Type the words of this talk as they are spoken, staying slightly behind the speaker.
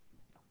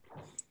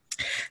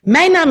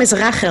Mijn naam is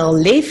Rachel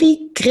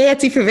Levi,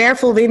 creatieve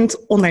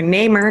wervelwind,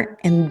 ondernemer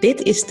en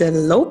dit is de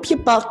Loop je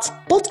Pad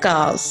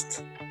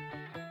podcast.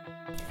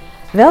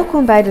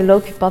 Welkom bij de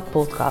Loop je Pad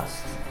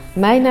podcast.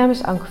 Mijn naam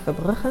is Anke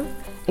Verbrugge,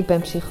 ik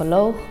ben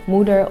psycholoog,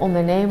 moeder,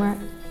 ondernemer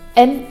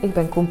en ik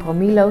ben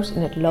compromisloos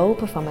in het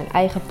lopen van mijn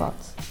eigen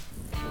pad.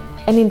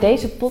 En in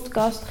deze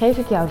podcast geef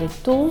ik jou de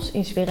tools,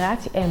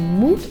 inspiratie en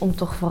moed om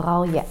toch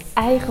vooral je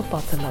eigen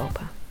pad te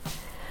lopen.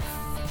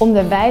 Om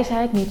de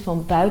wijsheid niet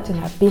van buiten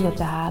naar binnen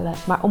te halen,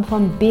 maar om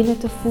van binnen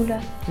te voelen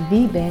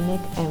wie ben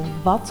ik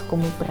en wat kom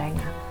ik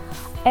brengen.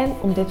 En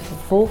om dit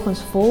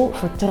vervolgens vol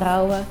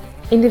vertrouwen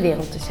in de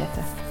wereld te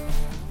zetten.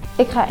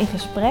 Ik ga in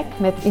gesprek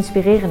met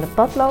inspirerende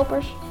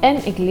padlopers en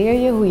ik leer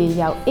je hoe je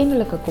jouw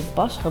innerlijke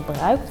kompas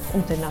gebruikt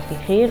om te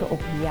navigeren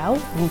op jouw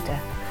route.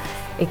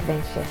 Ik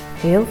wens je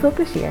heel veel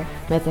plezier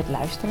met het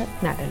luisteren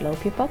naar de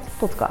Loop je Pad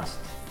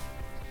podcast.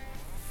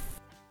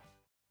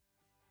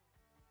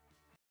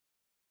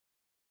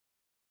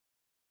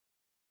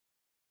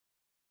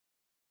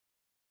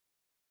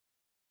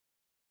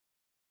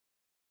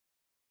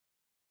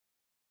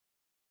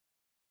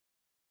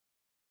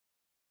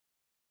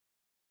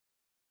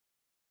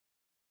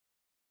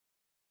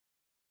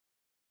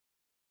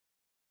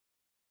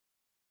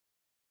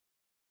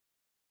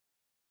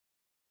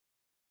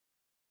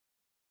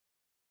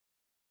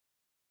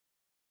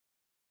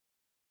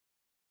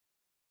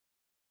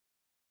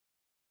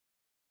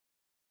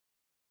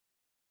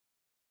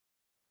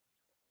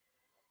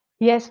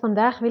 Yes,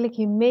 vandaag wil ik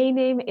je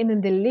meenemen in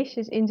een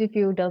delicious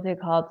interview dat ik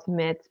had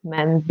met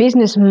mijn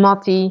business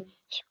mattie,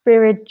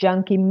 spirit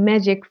junkie,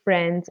 magic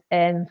friend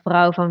en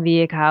vrouw van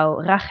wie ik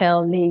hou,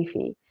 Rachel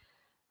Levi.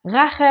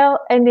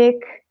 Rachel en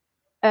ik,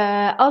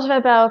 als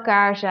wij bij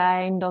elkaar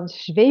zijn, dan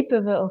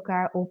zwepen we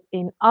elkaar op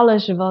in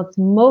alles wat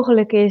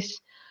mogelijk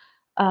is.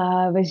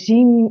 We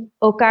zien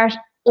elkaars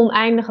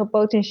oneindige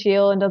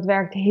potentieel en dat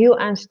werkt heel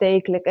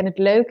aanstekelijk. En het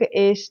leuke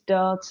is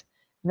dat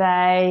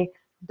wij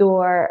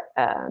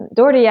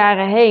door de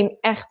jaren heen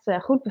echt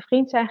goed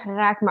bevriend zijn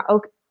geraakt, maar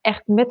ook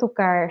echt met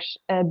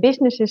elkaars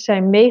businesses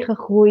zijn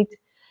meegegroeid.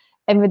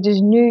 En we dus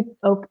nu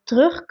ook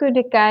terug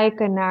kunnen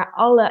kijken naar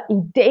alle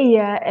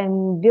ideeën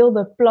en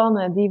wilde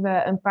plannen die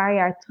we een paar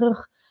jaar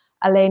terug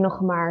alleen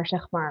nog maar,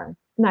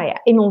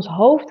 in ons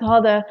hoofd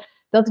hadden.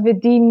 Dat we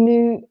die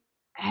nu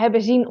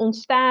hebben zien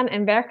ontstaan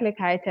en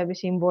werkelijkheid hebben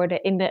zien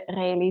worden in de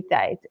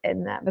realiteit.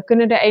 En we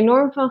kunnen er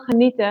enorm van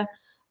genieten.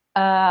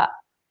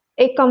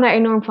 Ik kan er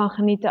enorm van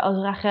genieten als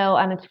Rachel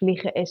aan het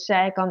vliegen is.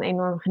 Zij kan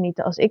enorm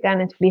genieten als ik aan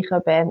het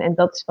vliegen ben. En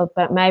dat is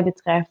wat mij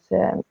betreft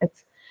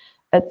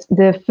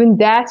de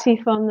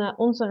fundatie van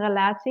onze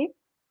relatie.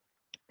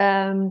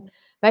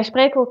 Wij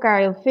spreken elkaar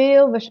heel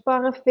veel, we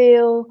sparren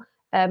veel.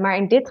 Maar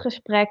in dit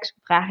gesprek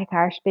vraag ik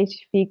haar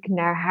specifiek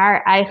naar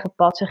haar eigen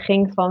pad. Ze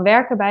ging van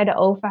werken bij de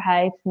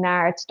overheid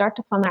naar het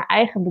starten van haar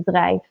eigen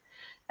bedrijf.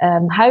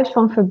 Huis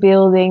van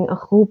Verbeelding, een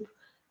groep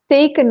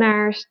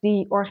tekenaars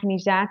die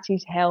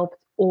organisaties helpt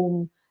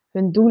om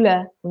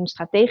hun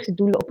strategische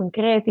doelen op een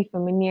creatieve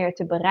manier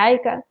te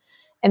bereiken.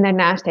 En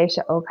daarnaast heeft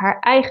ze ook haar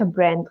eigen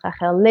brand,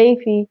 Rachel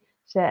Levi.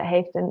 Ze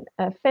heeft een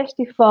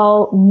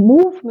festival,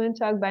 movement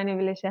zou ik bijna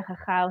willen zeggen,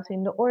 chaos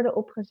in de orde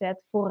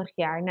opgezet vorig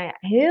jaar. Nou ja,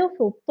 heel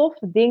veel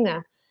toffe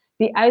dingen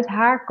die uit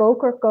haar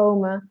koker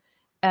komen.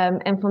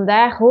 En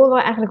vandaag horen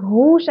we eigenlijk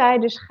hoe zij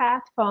dus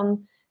gaat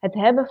van het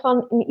hebben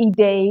van een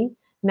idee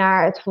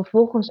naar het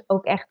vervolgens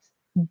ook echt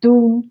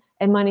doen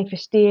en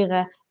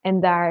manifesteren en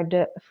daar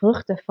de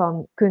vruchten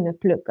van kunnen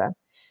plukken.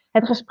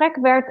 Het gesprek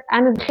werd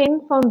aan het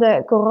begin van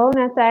de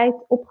coronatijd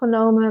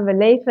opgenomen. We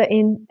leven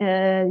in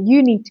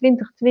juni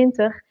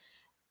 2020.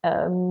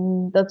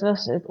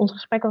 Ons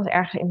gesprek was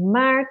ergens in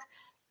maart.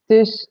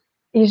 Dus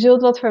je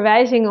zult wat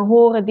verwijzingen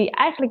horen die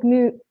eigenlijk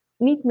nu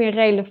niet meer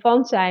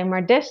relevant zijn.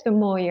 Maar des te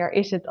mooier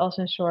is het als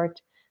een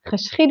soort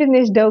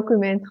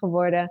geschiedenisdocument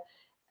geworden.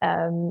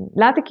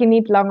 Laat ik je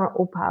niet langer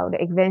ophouden.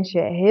 Ik wens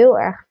je heel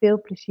erg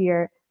veel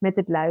plezier met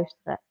het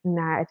luisteren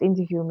naar het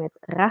interview met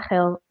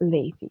Rachel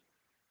Levi.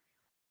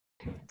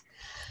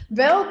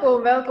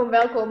 Welkom.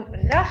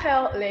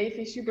 Rachel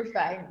Levi, super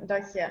fijn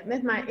dat je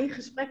met mij in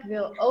gesprek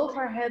wil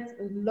over het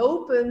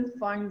lopen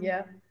van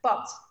je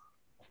pad.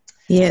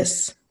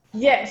 Yes.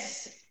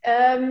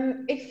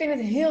 Ik vind het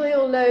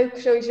heel leuk.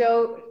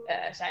 Sowieso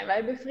zijn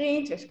wij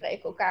bevriend. We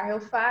spreken elkaar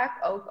heel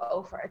vaak ook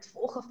over het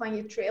volgen van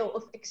je trail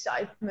of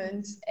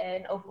excitement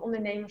en over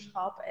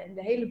ondernemerschap en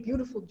de hele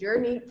beautiful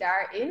journey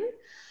daarin.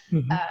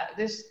 Mm-hmm.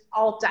 Dus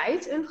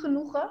altijd een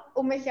genoegen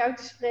om met jou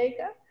te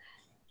spreken.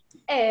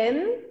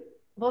 En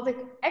wat ik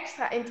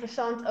extra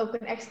interessant, ook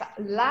een extra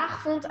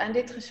laag vond aan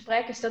dit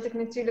gesprek, is dat ik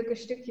natuurlijk een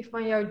stukje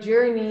van jouw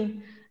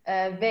journey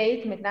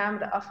weet, met name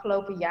de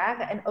afgelopen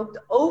jaren. En ook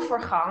de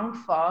overgang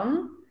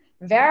van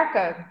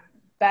werken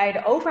bij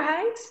de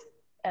overheid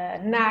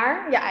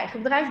naar je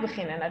eigen bedrijf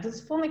beginnen. Nou,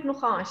 dat vond ik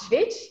nogal een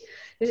switch.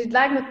 Dus het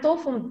lijkt me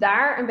tof om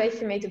daar een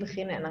beetje mee te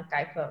beginnen. En dan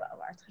kijken we wel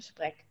waar het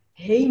gesprek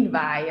heen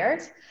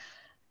waaiert.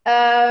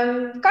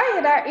 Kan je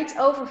daar iets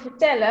over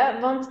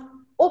vertellen? Want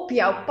op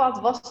jouw pad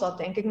was dat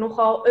denk ik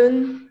nogal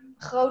een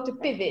grote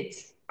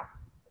pivot.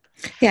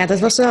 Ja, dat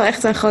was wel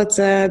echt een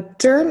grote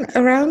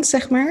turnaround,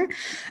 zeg maar.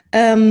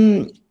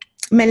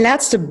 Mijn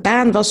laatste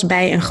baan was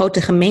bij een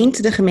grote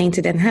gemeente, de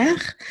gemeente Den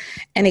Haag.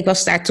 En ik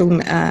was daar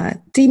toen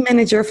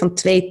teammanager van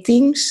 2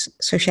 teams,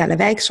 sociale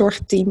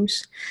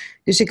wijkzorgteams.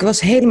 Dus ik was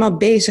helemaal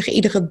bezig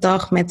iedere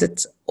dag met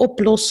het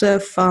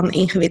oplossen van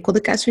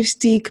ingewikkelde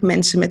casuïstiek,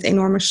 mensen met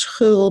enorme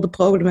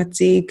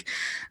schuldenproblematiek,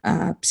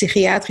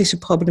 psychiatrische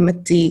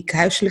problematiek,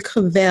 huiselijk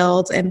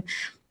geweld. En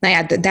nou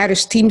ja, daar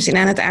dus teams in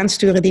aan het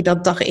aansturen die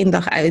dat dag in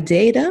dag uit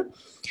deden.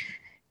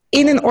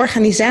 In een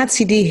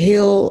organisatie die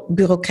heel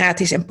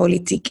bureaucratisch en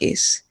politiek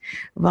is.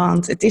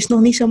 Want het is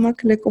nog niet zo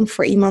makkelijk om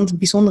voor iemand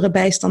bijzondere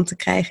bijstand te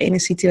krijgen in een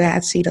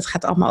situatie. Dat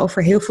gaat allemaal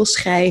over heel veel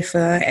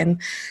schrijven en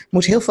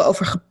moet heel veel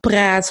over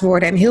gepraat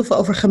worden en heel veel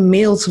over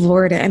gemaild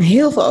worden en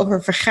heel veel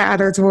over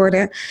vergaderd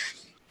worden.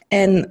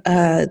 En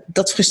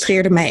dat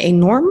frustreerde mij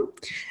enorm.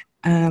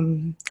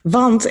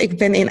 Want ik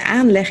ben in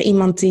aanleg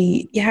iemand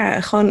die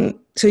gewoon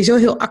sowieso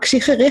heel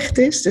actiegericht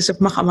is. Dus het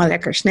mag allemaal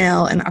lekker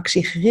snel en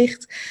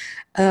actiegericht.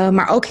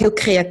 Maar ook heel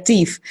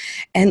creatief.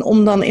 En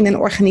om dan in een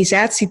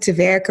organisatie te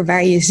werken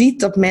waar je ziet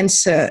dat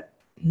mensen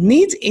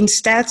niet in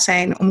staat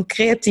zijn om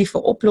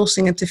creatieve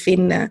oplossingen te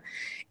vinden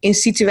in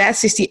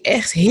situaties die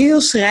echt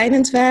heel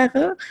schrijnend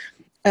waren.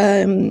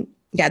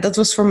 Dat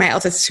was voor mij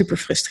altijd super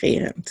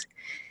frustrerend.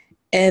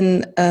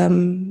 En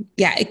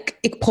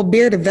ik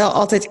probeerde wel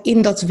altijd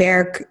in dat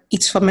werk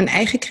iets van mijn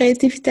eigen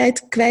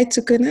creativiteit kwijt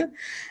te kunnen.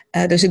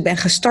 Dus ik ben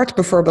gestart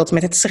bijvoorbeeld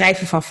met het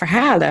schrijven van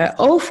verhalen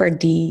over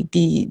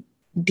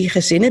die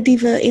gezinnen die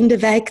we in de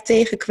wijk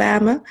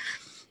tegenkwamen.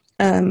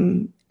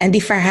 En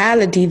die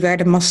verhalen die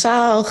werden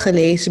massaal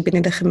gelezen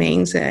binnen de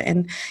gemeente.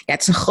 En ja,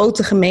 het is een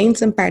grote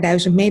gemeente, een paar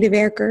duizend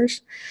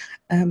medewerkers.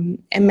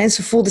 En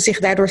mensen voelden zich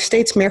daardoor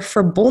steeds meer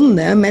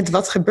verbonden met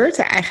wat gebeurt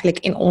er eigenlijk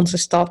in onze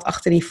stad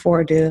achter die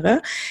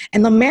voordeuren.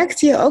 En dan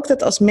merkte je ook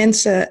dat als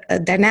mensen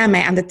daarna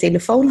mij aan de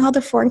telefoon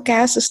hadden voor een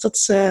casus, dat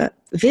ze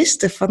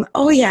wisten van,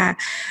 oh ja,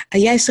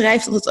 jij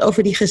schrijft altijd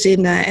over die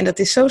gezinnen en dat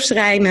is zo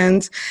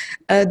schrijnend.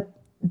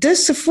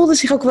 Dus ze voelden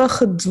zich ook wel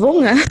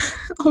gedwongen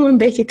om een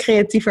beetje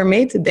creatiever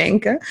mee te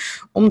denken,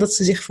 omdat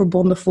ze zich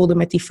verbonden voelden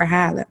met die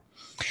verhalen.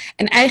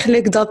 En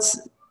eigenlijk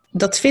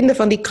dat vinden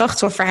van die kracht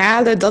van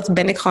verhalen, dat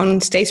ben ik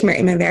gewoon steeds meer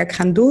in mijn werk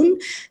gaan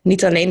doen.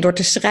 Niet alleen door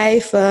te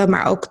schrijven,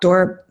 maar ook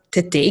door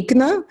te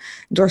tekenen.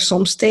 Door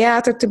soms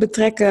theater te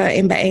betrekken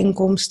in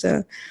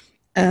bijeenkomsten.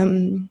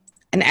 En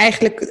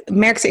eigenlijk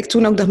merkte ik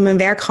toen ook dat mijn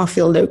werk gewoon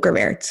veel leuker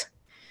werd.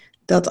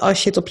 Dat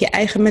als je het op je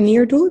eigen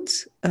manier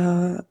doet,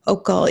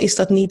 ook al is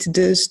dat niet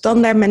de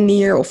standaard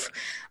manier, of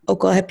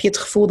ook al heb je het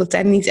gevoel dat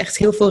daar niet echt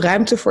heel veel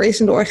ruimte voor is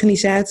in de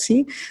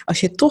organisatie. Als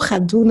je het toch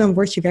gaat doen, dan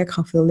wordt je werk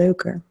gewoon veel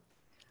leuker.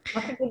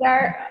 Mag ik je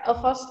daar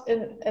alvast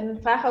een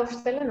vraag over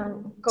stellen?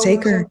 Dan komen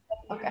Zeker. we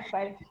zo ook echt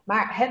bij.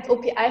 Maar het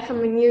op je eigen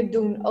manier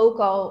doen, ook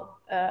al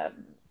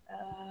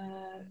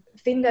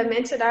vinden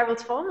mensen daar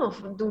wat van?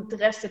 Of doet de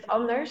rest het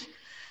anders?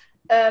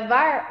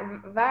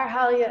 Waar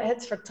haal je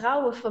het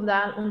vertrouwen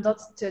vandaan om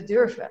dat te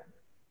durven?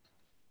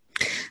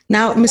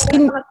 Nou,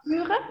 misschien van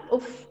nature?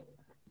 Of?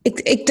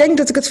 Ik denk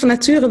dat ik het van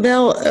nature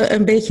wel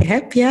een beetje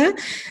heb, ja.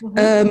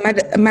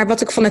 Maar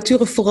wat ik van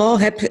nature vooral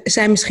heb,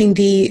 zijn misschien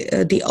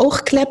die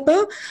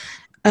oogkleppen.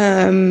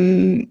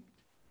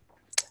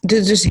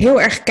 Dus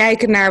heel erg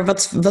kijken naar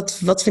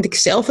wat vind ik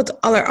zelf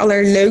het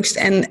allerleukst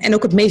en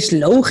ook het meest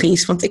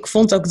logisch. Want ik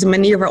vond ook de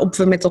manier waarop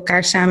we met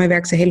elkaar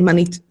samenwerkten helemaal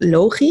niet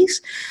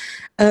logisch.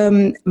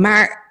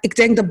 Maar ik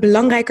denk dat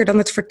belangrijker dan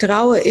het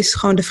vertrouwen is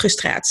gewoon de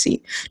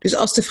frustratie. Dus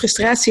als de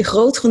frustratie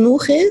groot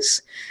genoeg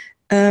is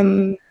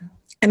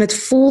en het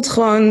voelt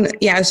gewoon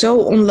zo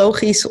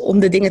onlogisch om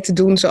de dingen te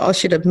doen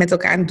zoals je dat met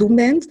elkaar aan het doen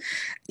bent,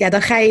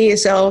 dan ga je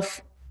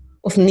jezelf,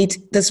 of niet,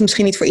 dat is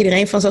misschien niet voor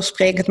iedereen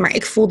vanzelfsprekend, maar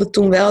ik voelde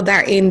toen wel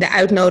daarin de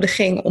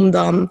uitnodiging om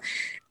dan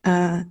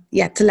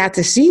te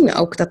laten zien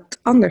ook dat het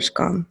anders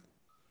kan.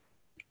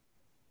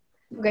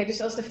 Oké,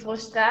 dus als de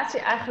frustratie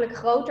eigenlijk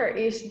groter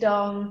is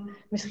dan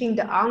misschien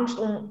de angst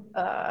om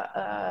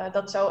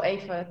dat zo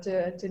even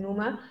te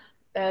noemen.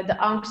 De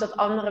angst dat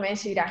andere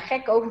mensen je daar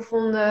gek over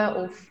vonden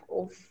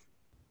of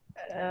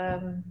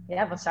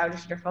wat zouden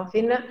ze ervan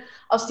vinden?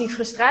 Als die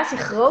frustratie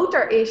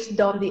groter is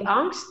dan die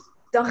angst,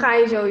 dan ga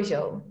je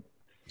sowieso.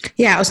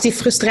 Ja, als die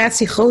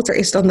frustratie groter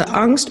is dan de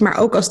angst, maar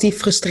ook als die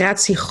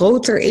frustratie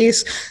groter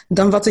is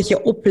dan wat het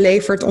je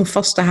oplevert om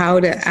vast te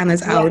houden aan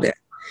het oude. Oh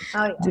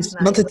ja, dus,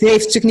 want het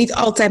heeft natuurlijk niet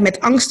altijd met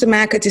angst te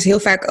maken. Het is heel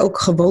vaak ook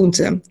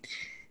gewoonte.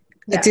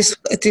 Ja.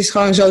 Het is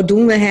gewoon zo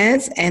doen we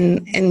het.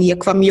 En je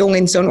kwam jong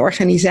in zo'n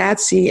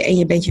organisatie en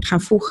je bent je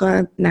gaan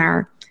voegen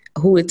naar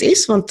hoe het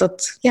is. Want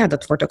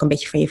dat wordt ook een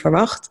beetje van je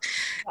verwacht.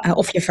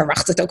 Of je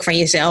verwacht het ook van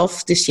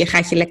jezelf. Dus je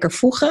gaat je lekker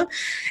voegen.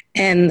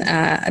 En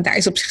daar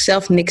is op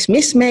zichzelf niks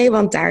mis mee.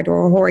 Want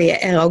daardoor hoor je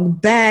er ook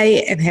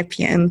bij. En heb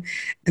je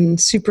een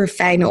super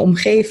fijne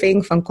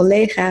omgeving van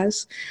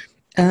collega's.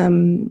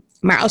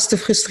 Maar als de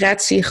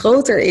frustratie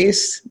groter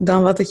is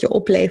dan wat het je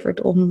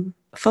oplevert om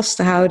vast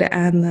te houden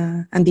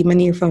aan die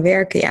manier van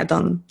werken,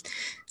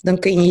 dan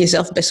kun je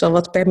jezelf best wel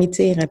wat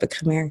permitteren, heb ik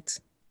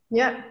gemerkt.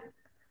 Ja,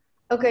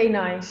 oké,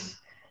 nice.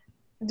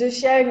 Dus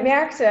jij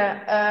merkte,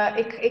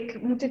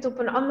 ik moet dit op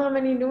een andere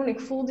manier doen. Ik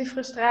voel die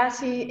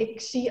frustratie.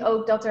 Ik zie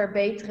ook dat er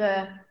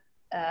betere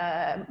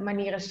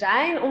manieren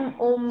zijn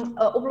om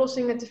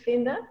oplossingen te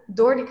vinden.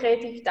 Door die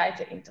creativiteit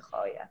erin te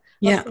gooien.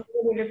 Wat Ja.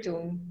 gebeurde er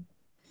toen?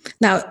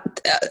 Nou,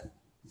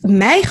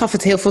 mij gaf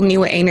het heel veel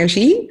nieuwe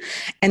energie.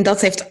 En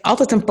dat heeft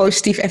altijd een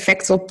positief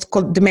effect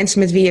op de mensen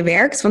met wie je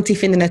werkt. Want die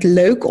vinden het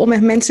leuk om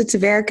met mensen te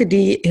werken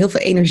die heel veel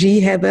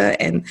energie hebben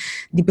en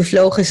die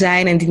bevlogen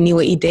zijn en die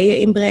nieuwe ideeën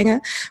inbrengen.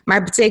 Maar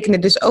het betekende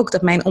dus ook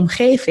dat mijn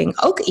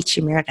omgeving ook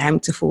ietsje meer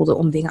ruimte voelde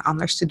om dingen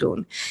anders te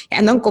doen. Ja,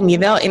 en dan kom je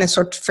wel in een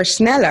soort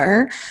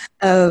versneller.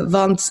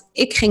 Want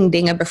ik ging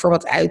dingen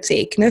bijvoorbeeld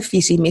uittekenen,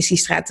 visie, missie,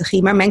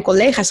 strategie. Maar mijn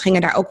collega's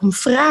gingen daar ook om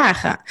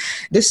vragen.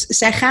 Dus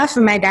zij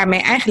gaven mij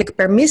daarmee eigenlijk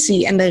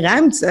permissie en de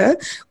ruimte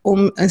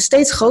om een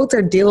steeds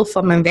groter deel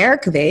van mijn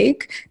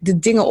werkweek de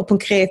dingen op een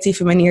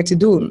creatieve manier te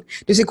doen.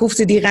 Dus ik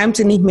hoefde die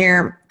ruimte niet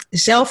meer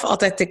zelf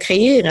altijd te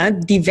creëren.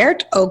 Die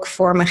werd ook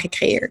voor me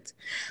gecreëerd.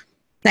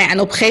 Nou ja, en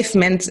op een gegeven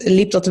moment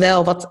liep dat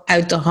wel wat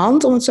uit de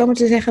hand, om het zo maar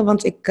te zeggen.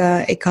 Want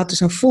ik had dus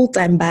een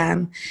fulltime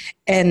baan.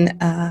 En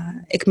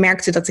ik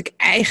merkte dat ik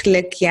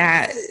eigenlijk,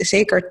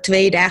 zeker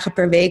 2 dagen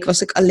per week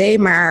was ik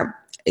alleen maar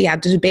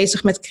dus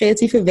bezig met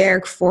creatieve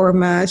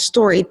werkvormen,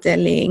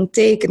 storytelling,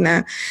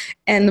 tekenen.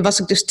 En was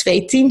ik dus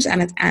 2 teams aan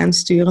het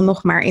aansturen,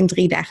 nog maar in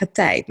 3 dagen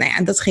tijd. Nou ja,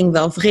 en dat ging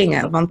wel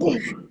wringen, want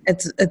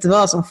het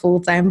was een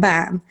fulltime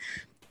baan.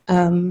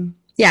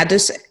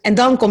 Dus, en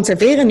dan komt er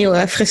weer een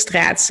nieuwe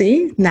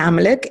frustratie,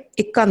 namelijk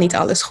ik kan niet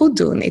alles goed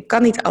doen. Ik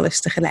kan niet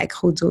alles tegelijk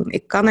goed doen.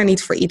 Ik kan er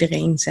niet voor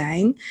iedereen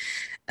zijn.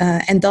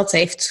 En dat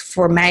heeft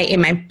voor mij in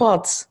mijn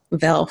pad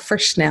wel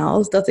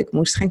versneld dat ik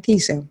moest gaan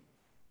kiezen.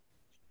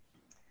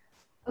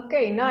 Oké,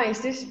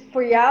 nice. Dus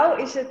voor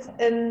jou is het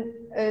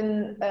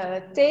een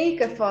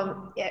teken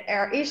van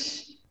er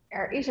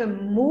is een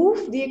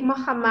move die ik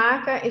mag gaan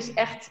maken, is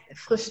echt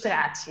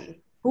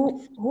frustratie.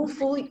 Hoe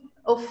voel je,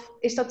 of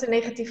is dat te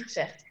negatief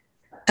gezegd?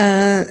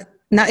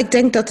 Nou, ik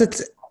denk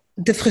dat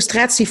de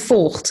frustratie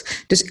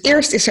volgt. Dus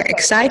eerst is er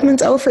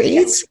excitement over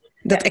iets.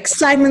 Dat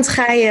excitement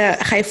ga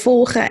je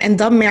volgen en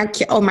dan merk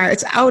je, maar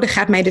het oude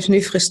gaat mij dus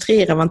nu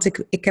frustreren. Want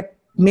ik heb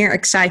meer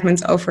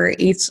excitement over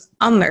iets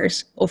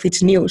anders of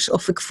iets nieuws.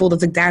 Of ik voel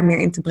dat ik daar meer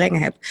in te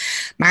brengen heb.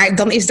 Maar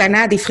dan is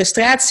daarna die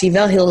frustratie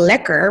wel heel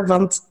lekker,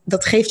 want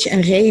dat geeft je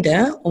een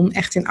reden om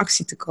echt in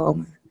actie te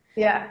komen.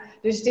 Ja,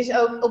 dus het is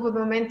ook op het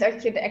moment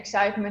dat je de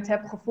excitement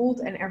hebt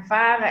gevoeld en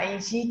ervaren en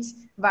je ziet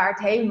waar het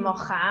heen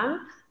mag gaan,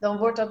 dan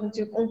wordt dat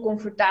natuurlijk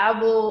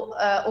oncomfortabel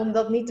om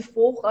dat niet te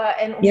volgen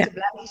en om te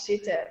blijven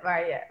zitten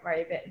waar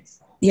je bent.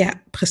 Ja,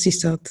 precies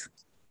dat.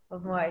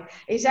 Wat mooi.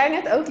 Je zei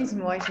net ook iets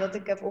moois wat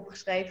ik heb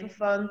opgeschreven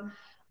van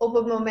op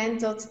het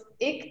moment dat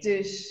ik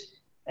dus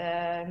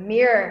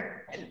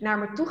meer naar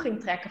me toe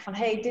ging trekken van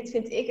hey, dit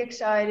vind ik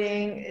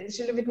exciting,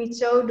 zullen we het niet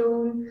zo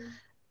doen?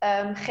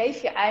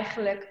 Geef je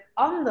eigenlijk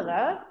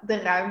anderen de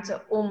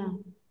ruimte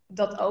om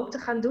dat ook te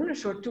gaan doen. Een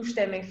soort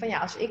toestemming van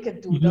als ik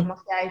het doe, dan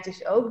mag jij het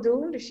dus ook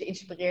doen. Dus je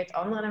inspireert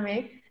anderen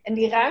daarmee. En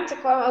die ruimte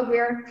kwam ook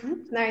weer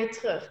naar je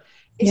terug.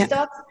 Is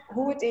dat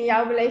hoe het in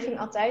jouw beleving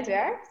altijd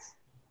werkt?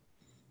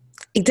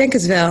 Ik denk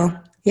het wel.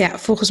 Ja,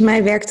 volgens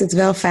mij werkt het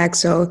wel vaak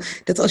zo.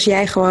 Dat als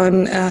jij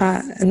gewoon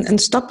een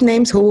stap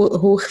neemt,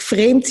 hoe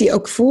vreemd die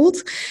ook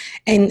voelt.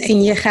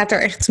 En je gaat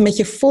er echt met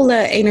je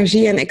volle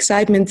energie en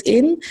excitement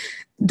in.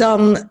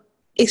 Dan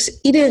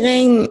is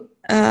iedereen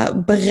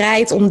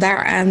bereid om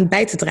daaraan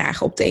bij te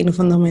dragen op de een of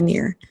andere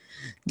manier.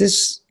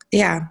 Dus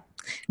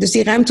dus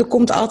die ruimte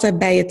komt altijd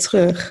bij je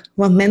terug.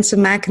 Want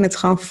mensen maken het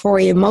gewoon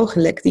voor je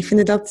mogelijk. Die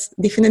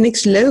vinden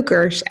niks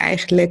leukers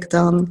eigenlijk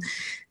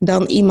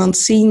dan iemand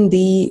zien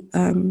die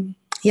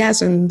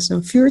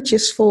zijn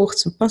vuurtjes volgt,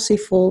 zijn passie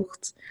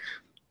volgt.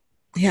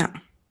 Ja.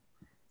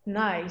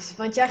 Nice.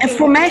 Want en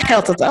voor mij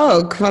geldt dat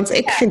ook. Want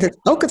ik vind het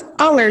ook het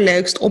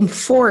allerleukst om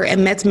voor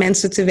en met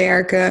mensen te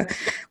werken.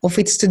 Of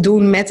iets te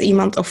doen met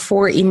iemand of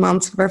voor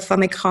iemand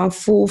waarvan ik gewoon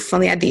voel van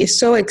die is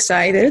zo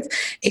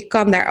excited. Ik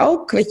kan daar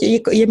ook, weet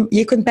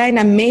je kunt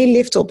bijna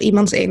meeliften op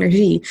iemands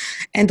energie.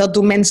 En dat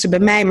doen mensen bij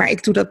mij, maar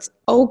ik doe dat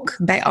ook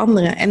bij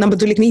anderen. En dan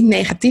bedoel ik niet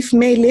negatief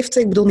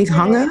meeliften. Ik bedoel niet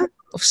hangen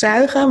of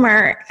zuigen,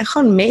 maar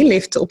gewoon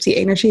meeliften op die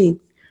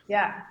energie.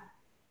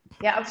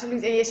 Ja,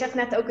 absoluut. En je zegt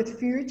net ook het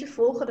vuurtje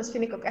volgen. Dat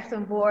vind ik ook echt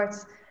een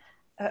woord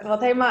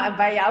wat helemaal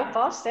bij jou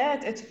past.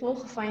 Hè? Het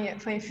volgen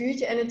van je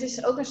vuurtje. En het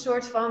is ook een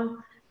soort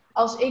van,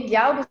 als ik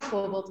jou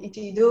bijvoorbeeld iets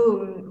zie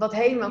doen wat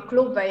helemaal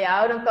klopt bij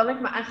jou, dan kan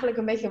ik me eigenlijk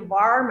een beetje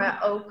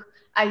warmen ook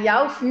aan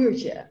jouw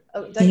vuurtje.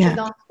 Dat je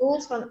dan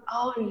voelt van,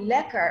 oh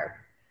lekker.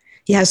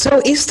 Ja, zo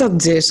is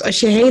dat dus. Als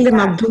je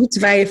helemaal doet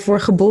waar je voor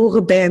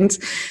geboren bent.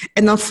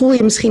 En dan voel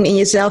je misschien in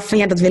jezelf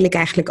van dat wil ik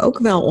eigenlijk ook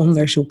wel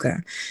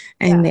onderzoeken.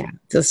 En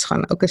dat is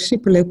gewoon ook een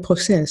superleuk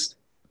proces.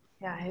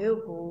 Ja,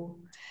 heel cool.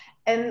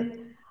 En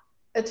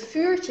het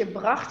vuurtje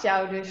bracht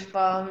jou dus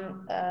van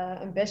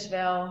een best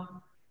wel,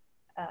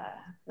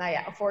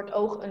 voor het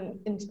oog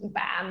een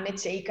baan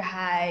met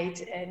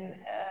zekerheid en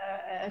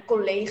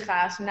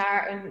collega's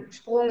naar een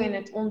sprong in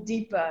het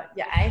ondiepe,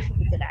 je eigen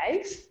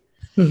bedrijf.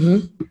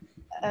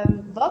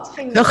 Wat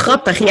ging Wel er...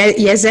 grappig,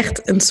 jij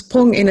zegt een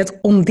sprong in het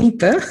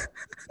ondiepe.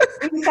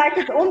 Ga ik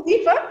het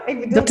ondiepe? Ik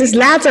bedoel, Dat is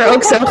later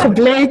ook zo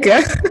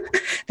gebleken.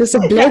 Dus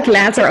het bleek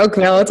later ook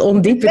wel het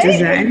ondiepe te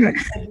zijn.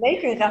 Het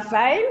leek een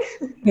ravijn,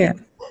 Ja,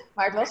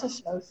 maar het was een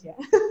slootje.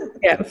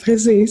 ja,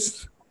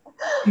 precies.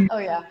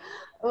 Oh ja,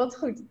 wat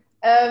goed.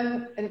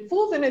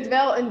 Voelde het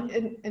wel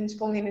een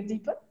sprong in het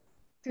diepe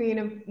toen je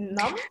hem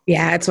nam?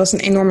 Ja, het was een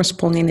enorme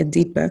sprong in het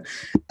diepe.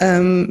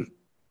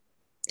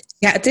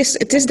 Ja,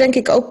 het is denk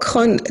ik ook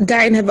gewoon,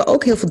 daarin hebben we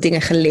ook heel veel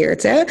dingen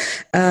geleerd. Hè?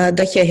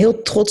 Dat je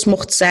heel trots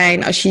mocht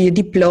zijn als je je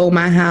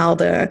diploma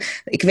haalde.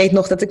 Ik weet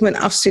nog dat ik mijn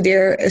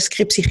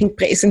afstudeerscriptie ging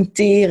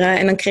presenteren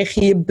en dan kreeg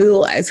je je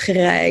bul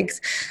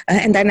uitgereikt.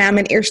 En daarna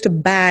mijn eerste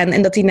baan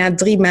en dat die na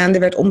 3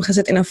 maanden werd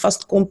omgezet in een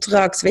vast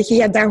contract. Weet je,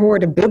 ja, daar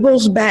hoorden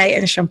bubbels bij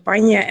en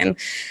champagne en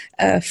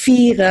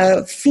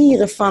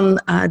vieren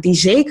van die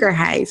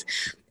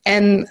zekerheid.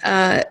 En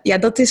ja,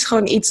 dat is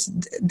gewoon iets,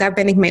 daar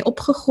ben ik mee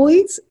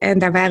opgegroeid. En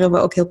daar waren we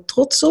ook heel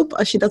trots op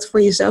als je dat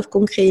voor jezelf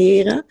kon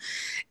creëren.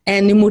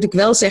 En nu moet ik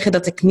wel zeggen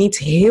dat ik niet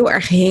heel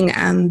erg hing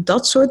aan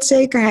dat soort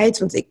zekerheid.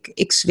 Want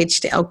ik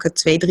switchte elke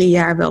 2-3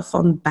 jaar wel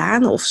van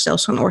baan of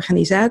zelfs van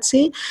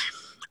organisatie.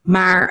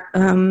 Maar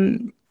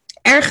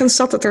ergens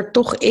zat het er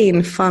toch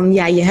in van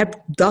ja, je hebt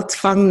dat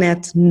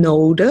vangnet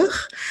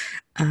nodig.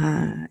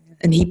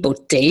 Een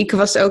hypotheek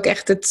was ook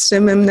echt het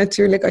summum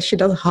natuurlijk als je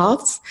dat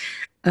had.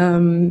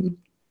 En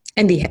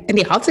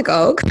die had ik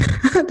ook.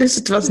 Dus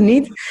het was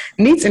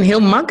niet een heel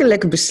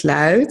makkelijk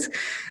besluit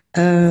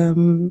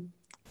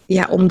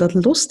om dat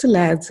los te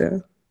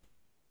laten.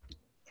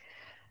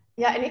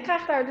 Ja, en ik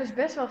krijg daar dus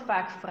best wel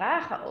vaak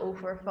vragen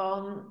over.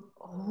 Van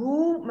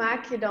hoe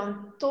maak je dan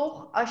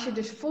toch, als je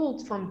dus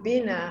voelt van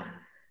binnen...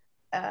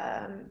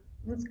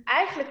 want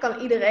eigenlijk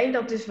kan iedereen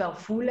dat dus wel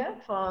voelen.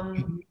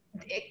 Van,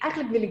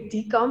 eigenlijk wil ik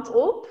die kant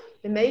op.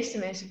 De meeste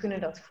mensen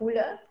kunnen dat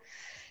voelen.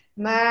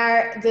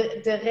 Maar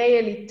de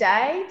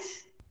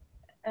realiteit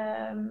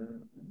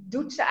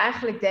doet ze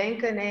eigenlijk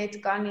denken... nee, het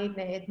kan niet,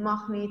 nee, het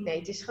mag niet... nee,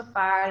 het is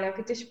gevaarlijk,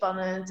 het is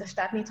spannend... er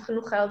staat niet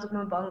genoeg geld op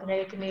mijn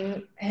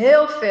bankrekening.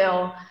 Heel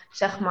veel,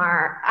 zeg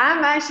maar,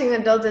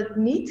 aanwijzingen dat het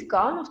niet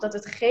kan... of dat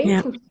het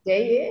geen goed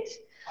idee is.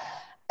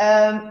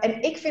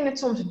 En ik vind het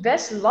soms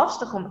best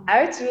lastig om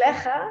uit te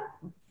leggen...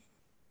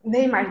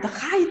 nee, maar dan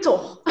ga je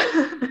toch.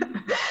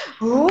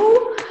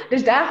 Hoe?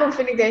 Dus daarom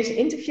vind ik deze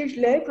interviews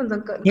leuk... want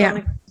dan kan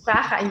ik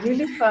vragen aan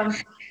jullie van...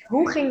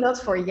 hoe ging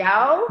dat voor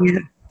jou...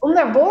 om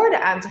daar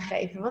woorden aan te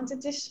geven? Want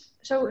het is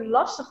zo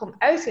lastig om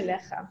uit te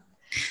leggen.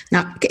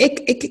 Nou,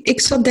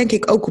 ik zat denk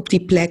ik ook op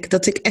die plek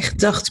dat ik echt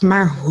dacht,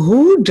 maar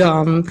hoe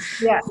dan?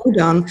 Ja. Hoe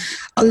dan?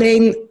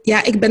 Alleen,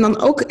 ja, ik ben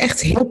dan ook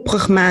echt heel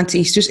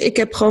pragmatisch. Dus ik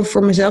heb gewoon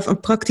voor mezelf een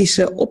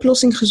praktische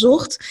oplossing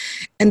gezocht.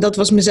 En dat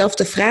was mezelf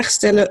de vraag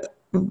stellen,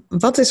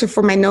 wat is er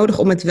voor mij nodig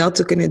om het wel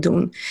te kunnen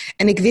doen?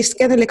 En ik wist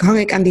kennelijk hang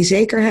ik aan die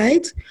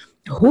zekerheid.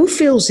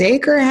 Hoeveel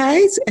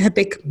zekerheid heb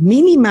ik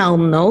minimaal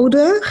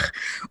nodig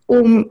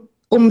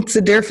om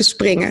te durven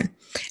springen?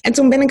 En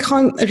toen ben ik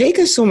gewoon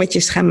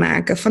rekensommetjes gaan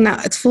maken. Van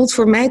nou, het voelt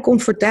voor mij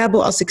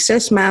comfortabel als ik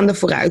 6 maanden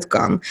vooruit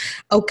kan.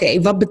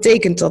 Oké, wat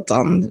betekent dat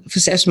dan?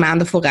 Voor 6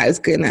 maanden vooruit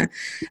kunnen.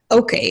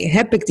 Oké,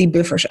 heb ik die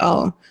buffers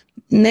al?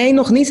 Nee,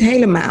 nog niet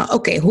helemaal.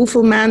 Oké,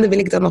 hoeveel maanden wil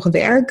ik dan nog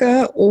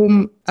werken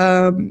om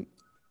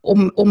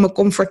me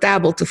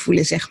comfortabel te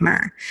voelen, zeg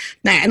maar.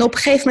 Nou ja, en op een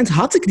gegeven moment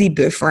had ik die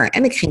buffer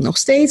en ik ging nog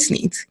steeds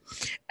niet.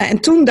 En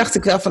toen dacht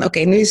ik wel van oké,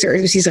 nu is er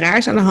dus iets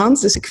raars aan de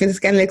hand. Dus ik vind het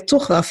kennelijk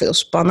toch wel veel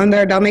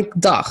spannender dan ik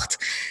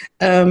dacht.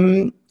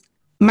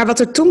 Maar wat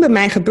er toen bij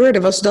mij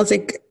gebeurde was dat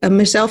ik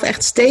mezelf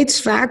echt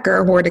steeds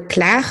vaker hoorde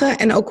klagen.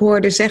 En ook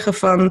hoorde zeggen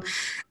van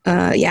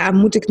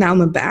moet ik nou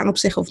mijn baan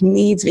opzeggen of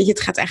niet? Weet je,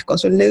 het gaat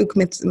eigenlijk al zo leuk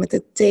met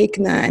het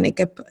tekenen. En ik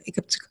heb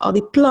natuurlijk al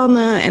die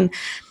plannen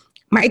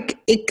maar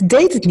ik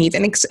deed het niet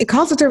en ik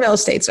had het er wel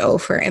steeds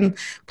over. En op een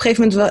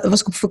gegeven moment was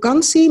ik op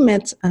vakantie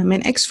met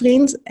mijn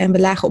ex-vriend en we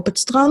lagen op het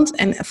strand.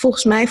 En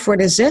volgens mij voor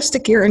de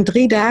 6e keer in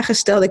 3 dagen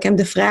stelde ik hem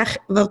de vraag,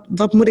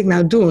 wat moet ik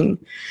nou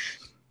doen?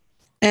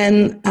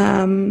 En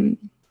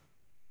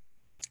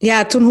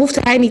toen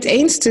hoefde hij niet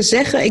eens te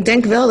zeggen, ik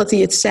denk wel dat hij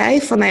het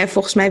zei, van nou ja,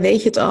 volgens mij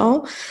weet je het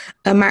al.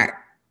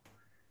 Maar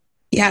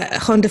ja,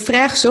 gewoon de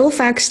vraag zo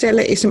vaak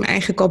stellen is hem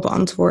eigenlijk al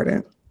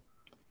beantwoorden.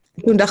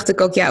 Toen dacht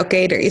ik ook,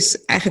 er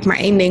is eigenlijk maar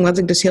 1 ding wat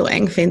ik dus heel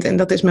eng vind. En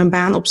dat is mijn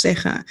baan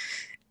opzeggen.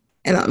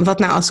 En wat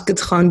nou als ik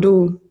het gewoon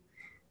doe?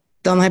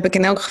 Dan heb ik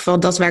in elk geval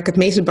dat waar ik het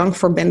meest bang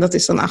voor ben, dat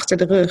is dan achter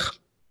de rug.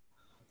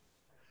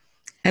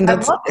 En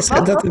dat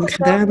heb ik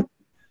gedaan.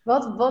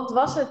 Wat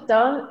was het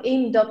dan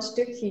in dat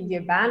stukje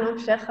je baan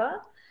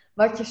opzeggen,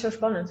 wat je zo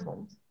spannend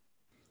vond?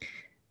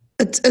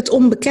 Het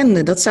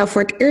onbekende. Dat zou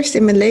voor het eerst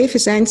in mijn leven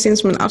zijn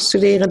sinds mijn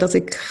afstuderen dat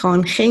ik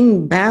gewoon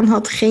geen baan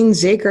had, geen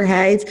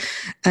zekerheid.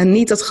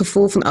 Niet dat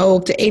gevoel van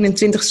op de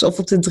 21ste of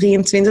op de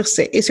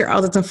 23ste is er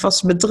altijd een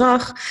vast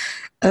bedrag.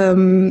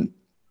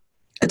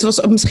 Het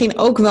was misschien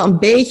ook wel een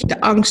beetje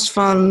de angst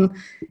van,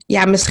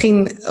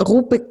 misschien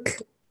roep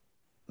ik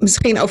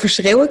misschien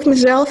overschreeuw ik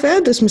mezelf,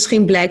 hè? Dus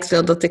misschien blijkt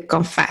wel dat ik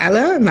kan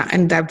falen. Nou,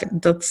 en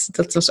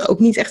dat was ook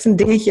niet echt een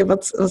dingetje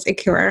wat ik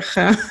heel erg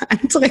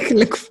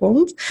aantrekkelijk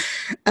vond.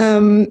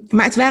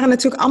 Maar het waren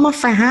natuurlijk allemaal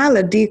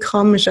verhalen die ik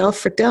gewoon mezelf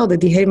vertelde,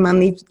 die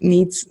helemaal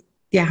niet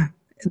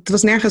het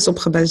was nergens op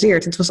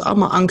gebaseerd. Het was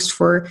allemaal angst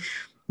voor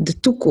de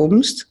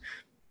toekomst.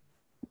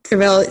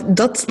 Terwijl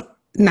dat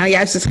nou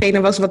juist hetgene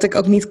was wat ik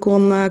ook niet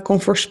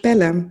kon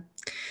voorspellen.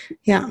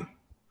 Ja.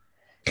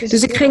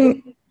 Dus ik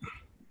ging...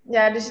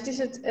 Ja, dus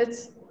het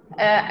is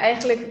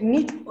eigenlijk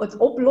niet het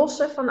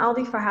oplossen van al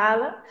die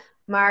verhalen,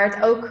 maar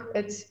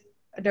het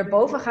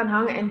erboven gaan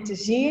hangen en te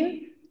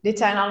zien, dit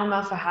zijn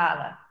allemaal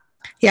verhalen.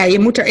 Ja, je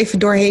moet er even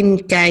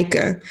doorheen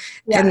kijken.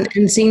 Ja.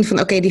 En zien van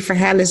oké, die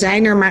verhalen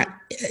zijn er,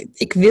 maar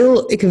ik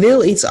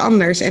wil iets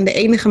anders. En de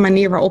enige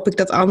manier waarop ik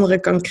dat andere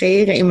kan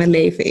creëren in mijn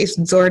leven is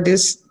door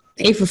dus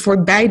even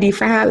voorbij die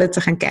verhalen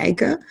te gaan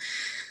kijken.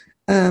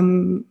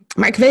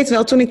 Maar ik weet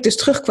wel, toen ik dus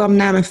terugkwam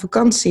na mijn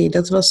vakantie,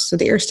 dat was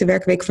de eerste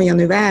werkweek van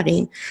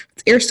januari.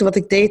 Het eerste wat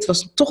ik deed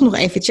was toch nog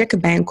even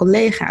checken bij een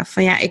collega.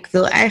 Van ja, ik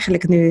wil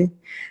eigenlijk nu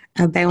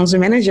bij onze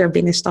manager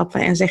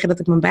binnenstappen en zeggen dat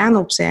ik mijn baan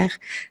opzeg.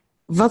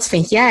 Wat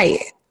vind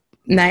jij?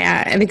 Nou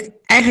ja, en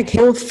eigenlijk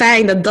heel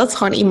fijn dat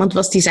gewoon iemand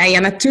was die zei, ja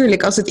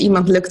natuurlijk, als het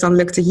iemand lukt, dan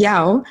lukt het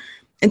jou.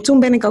 En toen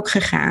ben ik ook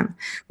gegaan.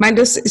 Maar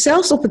dus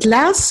zelfs op het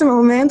laatste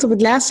moment, op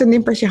het laatste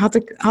nippertje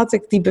had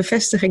ik die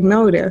bevestiging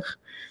nodig.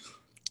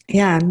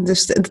 Ja,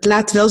 dus het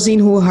laat wel zien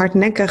hoe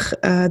hardnekkig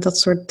dat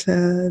soort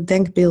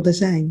denkbeelden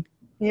zijn.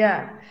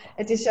 Ja,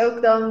 het is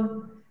ook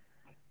dan...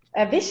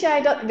 Wist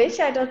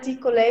jij dat die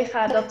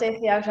collega dat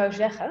tegen jou zou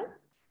zeggen?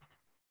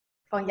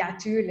 Van ja,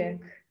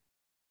 tuurlijk.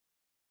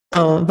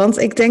 Oh, want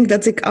ik denk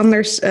dat ik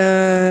anders...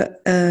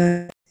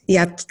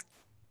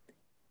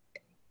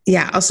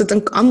 als het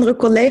een andere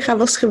collega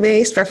was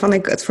geweest, waarvan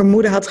ik het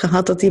vermoeden had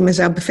gehad dat hij me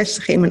zou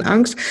bevestigen in mijn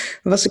angst,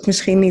 was ik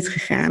misschien niet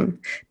gegaan.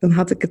 Dan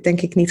had ik het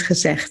denk ik niet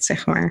gezegd,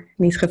 zeg maar.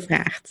 Niet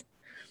gevraagd.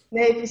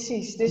 Nee,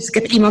 precies. Dus ik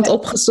heb iemand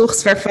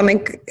opgezocht waarvan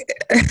ik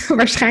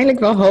waarschijnlijk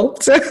wel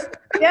hoopte.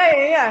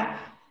 Ja.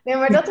 Nee,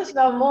 maar dat is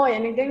wel mooi.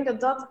 En ik denk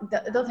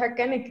dat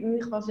herken ik in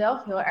ieder geval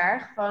zelf heel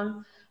erg.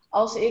 Van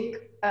als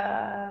ik...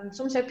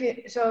 soms heb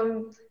je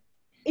zo'n...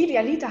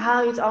 Idealiter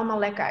haal je het allemaal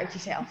lekker uit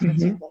jezelf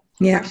natuurlijk.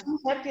 Ja. Maar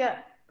soms heb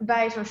je...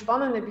 Bij zo'n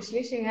spannende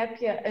beslissing heb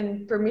je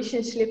een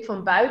permission slip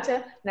van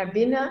buiten naar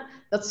binnen.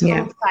 Dat is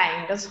gewoon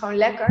fijn. Dat is gewoon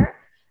lekker.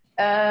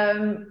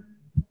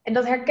 En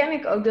dat herken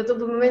ik ook. Dat op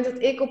het moment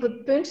dat ik op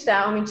het punt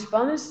sta om iets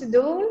spannends te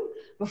doen.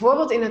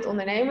 Bijvoorbeeld in het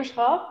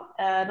ondernemerschap.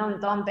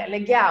 Dan bel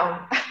ik jou.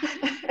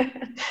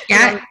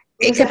 Ja,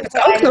 ik heb het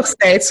ook nog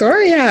steeds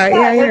hoor. Ja.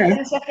 En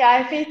dan zeg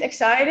je, vind je het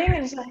exciting? En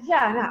dan zeg ik,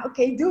 ja, nou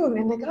oké, doen.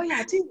 En dan denk ik, oh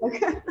ja,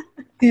 tuurlijk.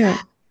 Ja.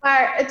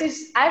 Maar het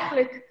is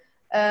eigenlijk...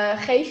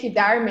 geef je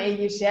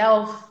daarmee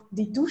jezelf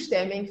die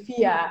toestemming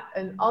via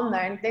een ander.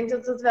 En ik denk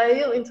dat het wel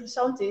heel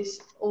interessant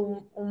is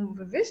om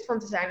bewust van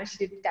te zijn als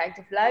je dit kijkt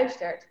of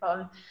luistert.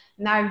 Van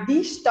naar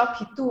die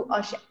stapje toe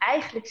als je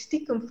eigenlijk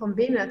stiekem van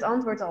binnen het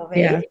antwoord al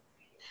weet. Ja.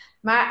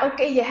 Maar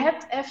oké, je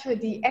hebt even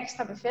die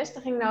extra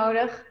bevestiging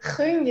nodig.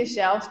 Gun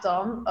jezelf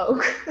dan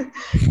ook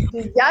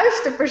de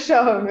juiste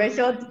persoon, weet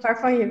je wel,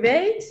 waarvan je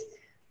weet,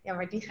 ja,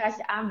 maar die gaat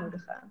je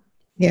aanmoedigen.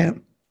 Ja.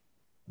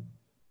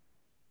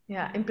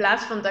 Ja, in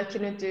plaats van dat je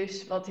het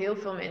dus, wat heel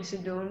veel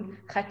mensen doen,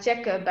 gaat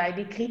checken bij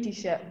die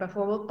kritische,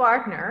 bijvoorbeeld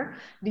partner,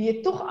 die je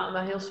toch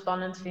allemaal heel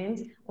spannend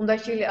vindt,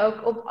 omdat jullie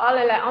ook op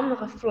allerlei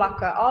andere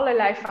vlakken,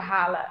 allerlei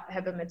verhalen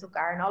hebben met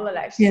elkaar en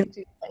allerlei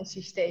structuren en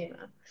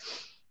systemen.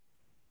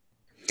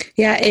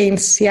 Ja,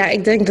 eens. Ja,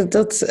 ik denk dat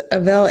dat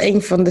wel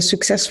een van de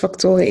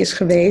succesfactoren is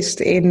geweest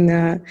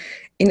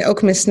in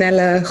ook mijn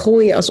snelle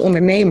groei als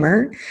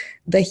ondernemer.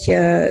 Dat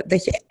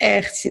je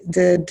echt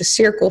de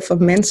cirkel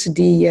van mensen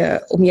die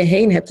je om je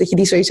heen hebt, dat je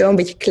die sowieso een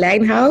beetje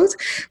klein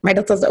houdt. Maar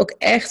dat ook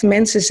echt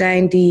mensen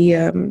zijn die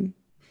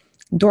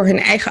door hun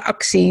eigen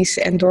acties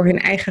en door hun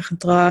eigen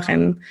gedrag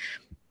en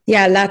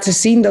laten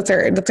zien dat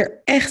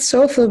er echt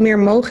zoveel meer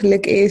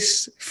mogelijk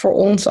is voor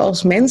ons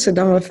als mensen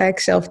dan we vaak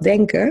zelf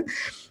denken.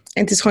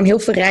 En het is gewoon heel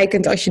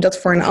verrijkend als je dat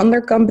voor een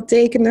ander kan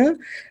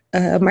betekenen.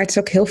 Maar het is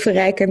ook heel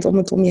verrijkend om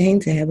het om je heen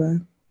te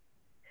hebben.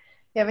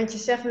 Ja, want je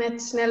zegt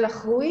net snelle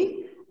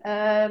groei.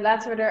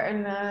 Laten we er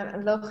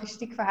een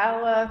logistiek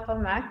verhaal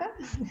van maken.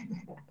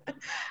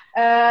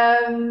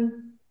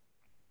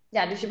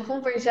 Dus je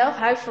begon voor jezelf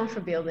Huis van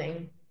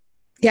Verbeelding.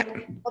 Ja.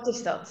 Wat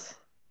is dat?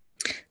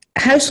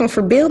 Huis van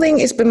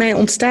Verbeelding is bij mij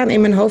ontstaan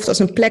in mijn hoofd als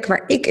een plek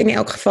waar ik in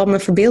elk geval mijn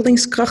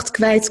verbeeldingskracht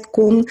kwijt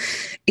kon.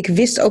 Ik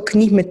wist ook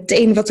niet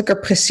meteen wat ik er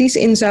precies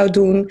in zou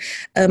doen.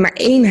 Maar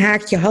 1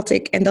 haakje had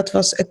ik en dat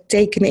was het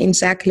tekenen in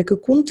zakelijke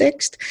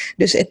context.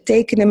 Dus het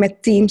tekenen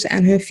met teams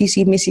aan hun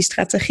visie, missie,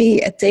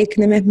 strategie. Het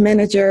tekenen met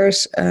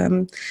managers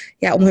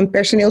om hun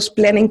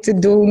personeelsplanning te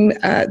doen.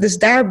 Dus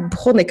daar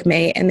begon ik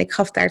mee en ik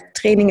gaf daar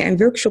trainingen en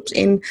workshops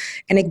in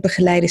en ik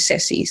begeleidde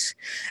sessies.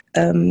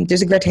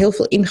 Dus ik werd heel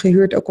veel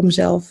ingehuurd ook om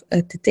zelf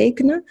te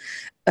tekenen.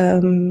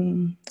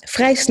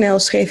 Vrij snel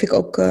schreef ik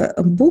ook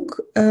een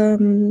boek.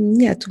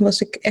 Toen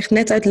was ik echt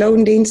net uit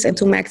loondienst en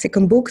toen maakte ik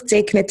een boek,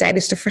 Tekenen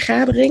tijdens de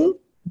vergadering.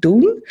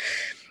 Doen.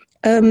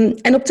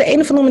 En op de een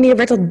of andere manier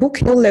werd dat boek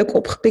heel leuk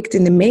opgepikt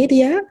in de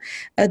media.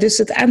 Dus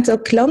het aantal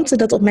klanten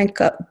dat op mijn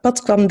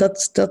pad kwam,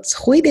 dat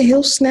groeide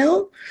heel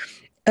snel.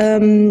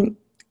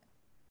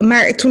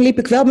 Maar toen liep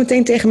ik wel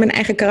meteen tegen mijn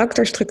eigen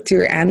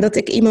karakterstructuur aan. Dat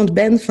ik iemand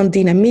ben van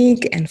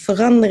dynamiek en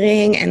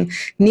verandering en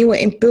nieuwe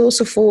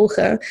impulsen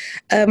volgen.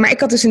 Maar ik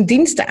had dus een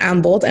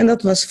dienstenaanbod en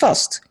dat was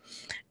vast.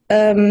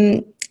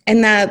 En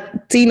na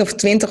 10 of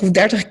 20 of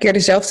 30 keer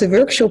dezelfde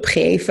workshop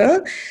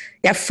geven...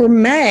 Ja, voor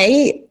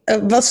mij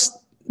was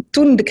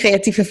toen de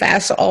creatieve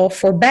fase al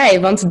voorbij.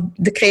 Want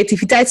de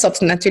creativiteit zat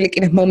natuurlijk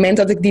in het moment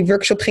dat ik die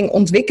workshop ging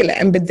ontwikkelen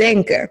en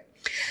bedenken.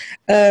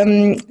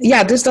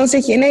 Dus dan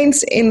zit je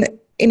ineens in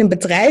een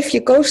bedrijf.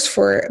 Je koos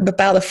voor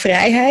bepaalde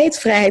vrijheid.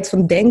 Vrijheid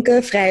van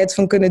denken, vrijheid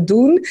van kunnen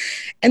doen.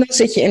 En dan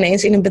zit je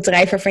ineens in een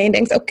bedrijf waarvan je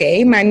denkt...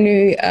 Oké, maar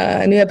nu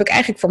heb ik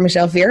eigenlijk voor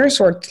mezelf weer een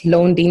soort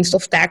loondienst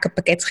of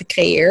takenpakket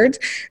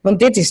gecreëerd. Want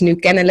dit is nu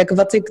kennelijk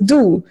wat ik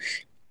doe.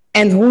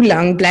 En hoe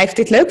lang blijft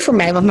dit leuk voor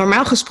mij? Want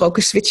normaal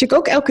gesproken switch ik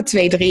ook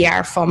elke 2-3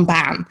 jaar van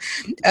baan.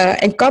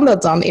 En kan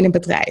dat dan in een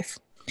bedrijf?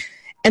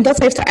 En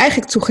dat heeft er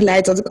eigenlijk toe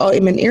geleid dat ik al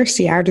in mijn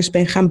eerste jaar dus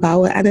ben gaan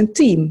bouwen aan een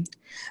team.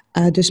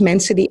 Dus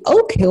mensen die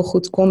ook heel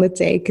goed konden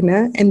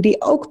tekenen en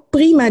die ook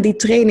prima die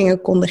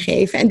trainingen konden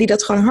geven en die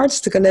dat gewoon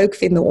hartstikke leuk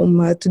vinden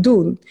om te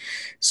doen.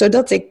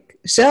 Zodat ik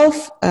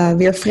zelf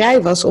weer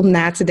vrij was om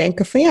na te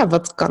denken van ja,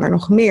 wat kan er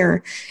nog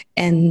meer?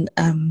 En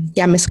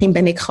misschien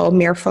ben ik gewoon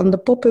meer van de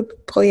pop-up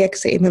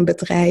projecten in mijn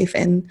bedrijf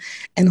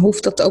en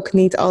hoeft dat ook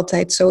niet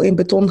altijd zo in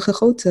beton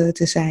gegoten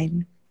te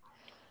zijn.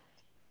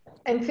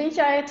 En vind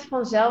jij het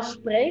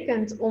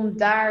vanzelfsprekend om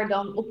daar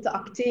dan op te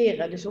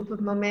acteren? Dus op het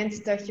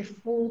moment dat je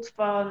voelt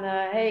van...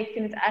 ik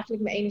vind het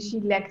eigenlijk, mijn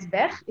energie lekt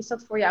weg. Is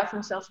dat voor jou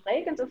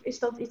vanzelfsprekend of is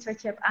dat iets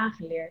wat je hebt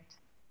aangeleerd?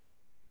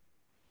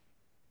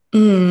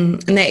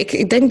 Nee,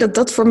 ik denk dat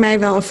dat voor mij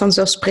wel een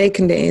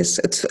vanzelfsprekende is.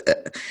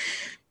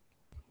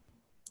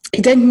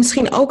 Ik denk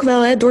misschien ook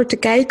wel door te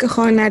kijken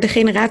gewoon naar de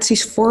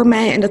generaties voor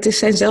mij. En dat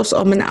zijn zelfs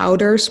al mijn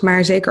ouders,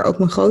 maar zeker ook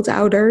mijn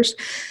grootouders.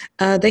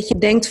 Dat je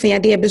denkt van ja,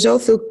 die hebben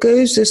zoveel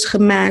keuzes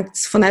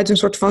gemaakt vanuit een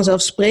soort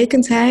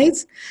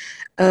vanzelfsprekendheid.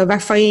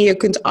 Waarvan je je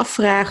kunt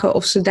afvragen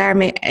of ze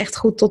daarmee echt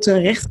goed tot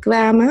hun recht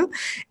kwamen.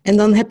 En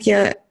dan heb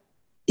je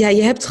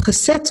hebt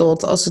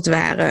gesetteld als het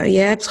ware. Je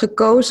hebt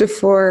gekozen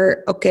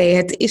voor oké,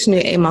 het is nu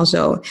eenmaal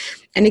zo.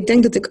 En ik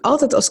denk dat ik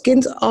altijd als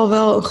kind al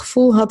wel een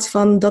gevoel had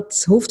van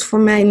dat hoeft voor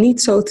mij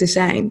niet zo te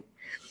zijn.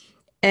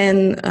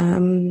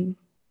 En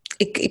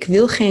ik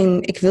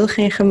wil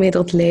geen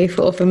gemiddeld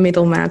leven of een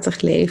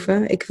middelmatig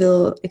leven. Ik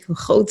wil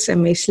groots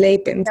en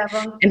meeslepend.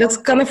 Ja, en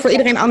dat kan er voor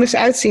iedereen anders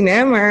uitzien,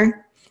 hè?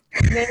 Maar...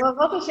 Nee, maar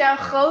wat is jouw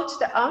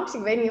grootste angst?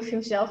 Ik weet niet of je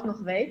hem zelf nog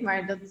weet,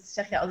 maar dat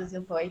zeg je altijd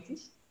heel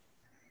poëtisch.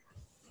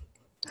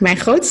 Mijn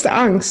grootste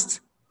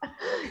angst?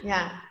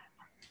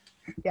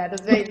 Ja,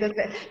 dat weet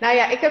ik. Nou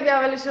ja, ik heb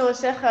jou wel eens willen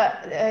zeggen,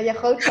 je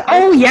grootste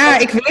angst... Oh ja,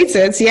 ik weet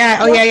het.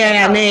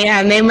 Ja,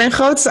 Nee, mijn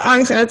grootste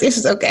angst, en dat is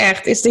het ook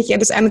echt, is dat je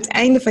dus aan het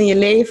einde van je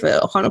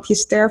leven, gewoon op je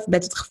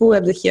sterfbed, het gevoel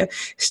hebt dat je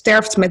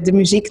sterft met de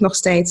muziek nog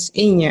steeds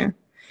in je.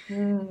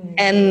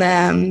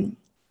 En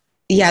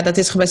dat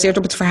is gebaseerd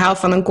op het verhaal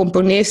van een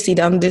componist die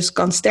dan dus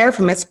kan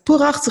sterven met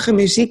prachtige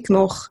muziek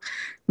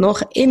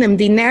nog in hem,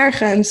 die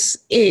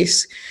nergens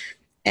is.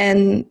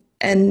 En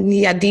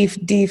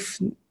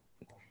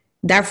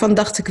daarvan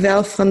dacht ik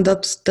wel van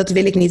dat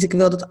wil ik niet. Ik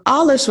wil dat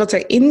alles wat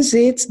erin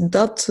zit,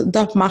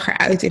 dat mag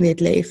eruit in dit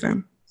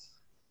leven.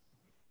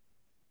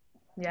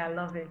 Ja,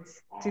 love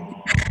it.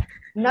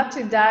 Not to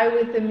die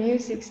with the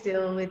music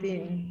still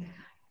within.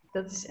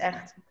 Dat is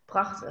echt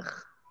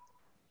prachtig.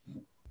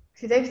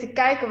 Ik zit even te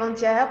kijken, want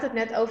jij had het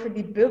net over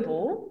die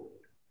bubbel.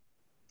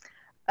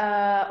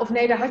 Of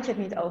nee, daar had je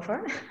het niet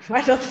over.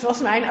 Maar dat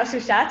was mijn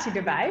associatie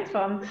erbij.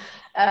 Van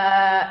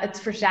het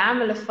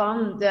verzamelen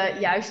van de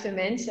juiste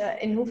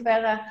mensen. In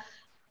hoeverre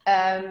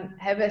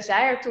hebben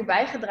zij ertoe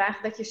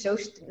bijgedragen dat je zo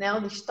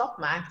snel die stap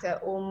maakte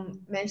om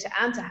mensen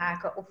aan te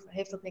haken? Of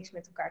heeft dat niks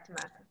met elkaar te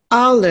maken?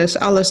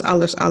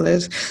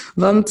 Alles.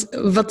 Want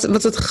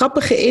wat het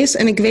grappige is,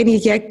 en ik weet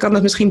niet, jij kan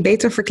het misschien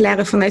beter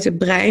verklaren vanuit het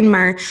brein,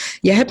 maar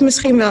je hebt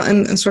misschien wel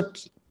een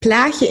soort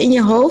plaatje in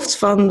je hoofd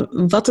van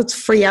wat het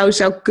voor jou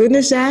zou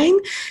kunnen zijn.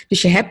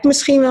 Dus je hebt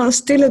misschien wel een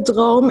stille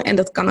droom en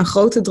dat kan een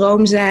grote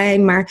droom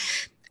zijn, maar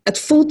het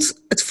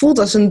voelt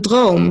als een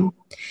droom.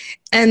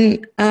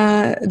 En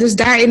dus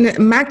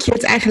daarin maak je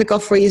het eigenlijk al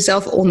voor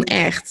jezelf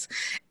onecht.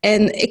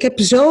 En ik heb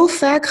zo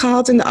vaak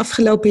gehad in de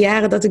afgelopen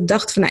jaren dat ik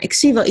dacht van ik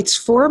zie wel iets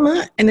voor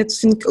me en dat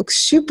vind ik ook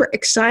super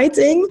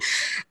exciting.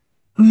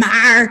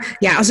 Maar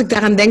ja, als ik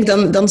daaraan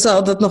denk, dan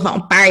zal dat nog wel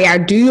een paar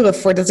jaar duren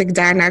voordat ik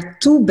daar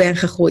naartoe ben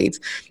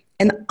gegroeid.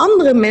 En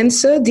andere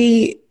mensen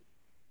die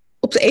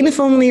op de een of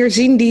andere manier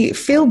zien die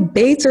veel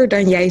beter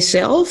dan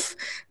jijzelf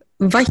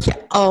wat je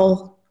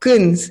al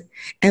kunt.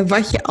 En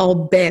wat je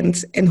al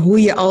bent en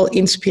hoe je al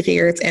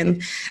inspireert. En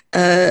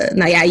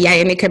jij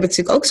en ik hebben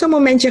natuurlijk ook zo'n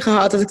momentje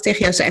gehad dat ik tegen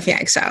jou zei van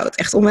ik zou het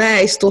echt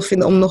onwijs tof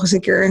vinden om nog eens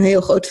een keer een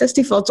heel groot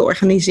festival te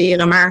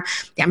organiseren.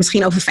 Maar ja,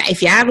 misschien over 5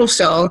 jaar of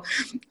zo.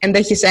 En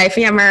dat je zei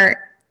van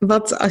maar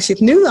wat als je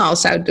het nu al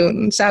zou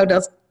doen? Zou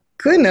dat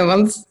kunnen.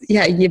 Want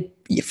ja,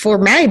 voor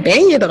mij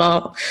ben je er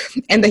al.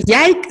 En dat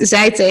jij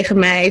zei tegen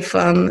mij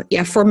van,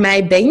 ja, voor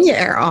mij ben je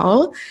er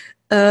al.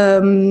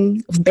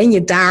 Of ben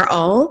je daar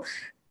al.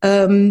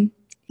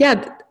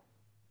 Ja,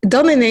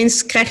 dan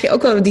ineens krijg je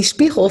ook wel die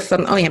spiegel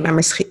van, oh ja, maar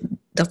misschien,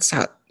 dat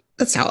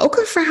zou ook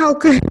een verhaal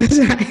kunnen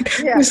zijn.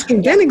 Ja.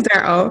 Misschien ben ik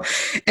daar al.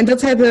 En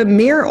dat hebben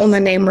meer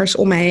ondernemers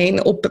om me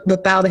heen op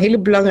bepaalde hele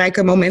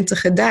belangrijke momenten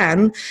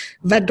gedaan.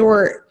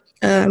 Waardoor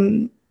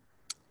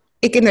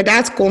ik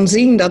inderdaad kon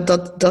zien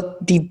dat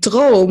die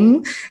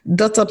droom,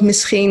 dat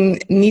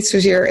misschien niet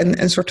zozeer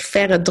een soort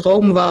verre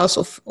droom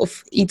was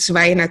of iets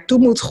waar je naartoe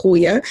moet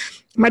groeien.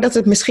 Maar dat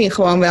het misschien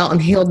gewoon wel een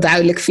heel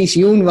duidelijk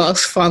visioen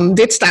was van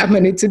dit staat me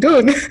nu te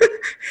doen.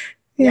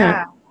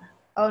 Ja,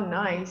 oh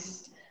nice.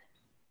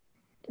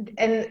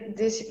 En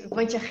dus,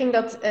 want je ging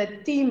dat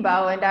team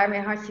bouwen en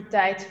daarmee had je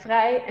tijd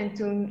vrij. En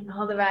toen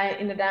hadden wij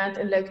inderdaad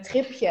een leuk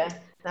tripje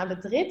naar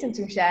Madrid. En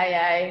toen zei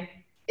jij,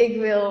 ik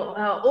wil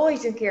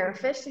ooit een keer een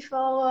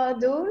festival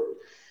doen.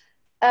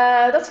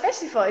 Dat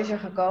festival is er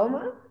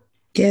gekomen.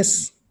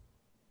 Yes.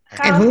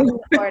 En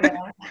hoe?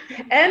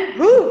 En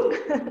hoe?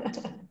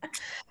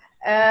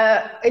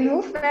 In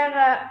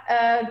hoeverre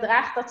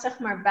draagt dat zeg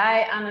maar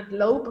bij aan het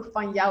lopen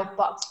van jouw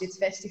pad, dit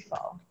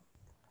festival?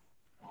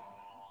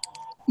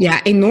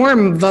 Ja,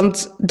 enorm.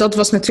 Want dat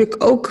was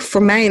natuurlijk ook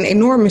voor mij een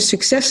enorme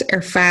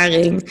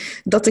succeservaring.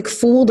 Dat ik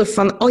voelde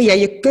van, oh ja,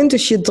 je kunt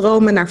dus je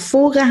dromen naar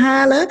voren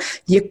halen.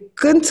 Je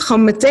kunt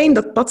gewoon meteen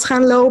dat pad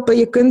gaan lopen.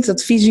 Je kunt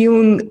dat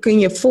visioen kun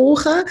je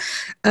volgen.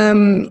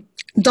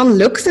 Dan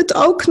lukt het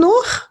ook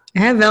nog.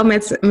 Hè, wel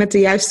met de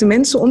juiste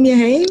mensen om je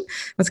heen.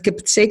 Want ik heb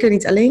het zeker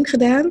niet alleen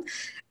gedaan.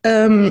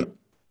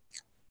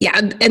 Ja,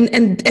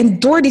 en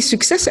door die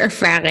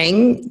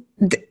succeservaring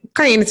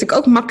kan je natuurlijk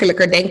ook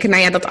makkelijker denken,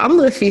 nou ja, dat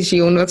andere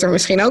visioen, wat er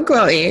misschien ook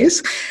wel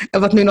is,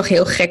 wat nu nog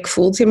heel gek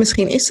voelt, ja,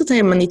 misschien is dat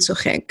helemaal niet zo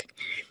gek.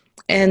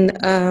 En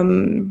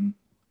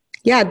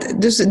ja,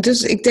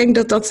 dus ik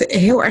denk dat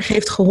heel erg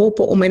heeft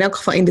geholpen om in elk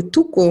geval in de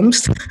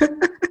toekomst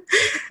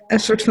een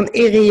soort van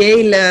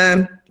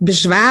irreële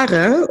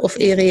bezwaren, of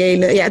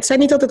irreële, ja, het zijn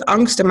niet altijd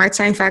angsten, maar het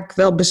zijn vaak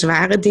wel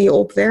bezwaren die je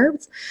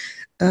opwerpt,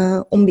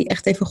 om die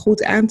echt even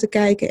goed aan te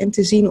kijken en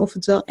te zien of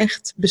het wel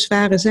echt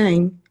bezwaren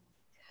zijn.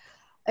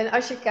 En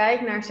als je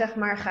kijkt naar, zeg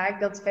maar, ga ik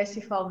dat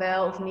festival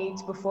wel of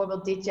niet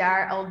bijvoorbeeld dit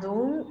jaar al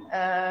doen?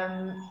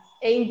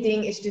 Eén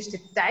ding is dus de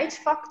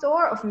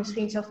tijdsfactor. Of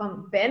misschien zo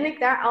van, ben ik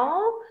daar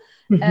al?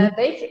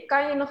 Weet je,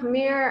 kan je nog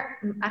meer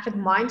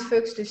eigenlijk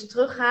mindfucks dus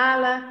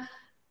terughalen?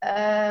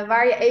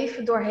 Waar je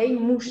even doorheen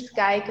moest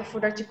kijken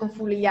voordat je kon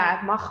voelen, ja,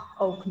 het mag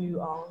ook nu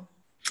al.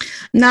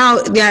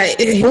 Nou, ja,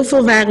 heel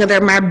veel waren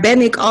er, maar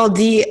ben ik al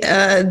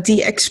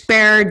die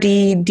expert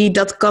die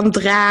dat kan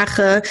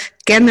dragen?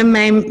 Kennen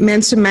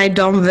mensen mij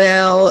dan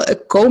wel?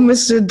 Komen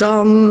ze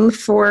dan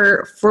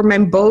voor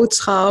mijn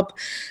boodschap?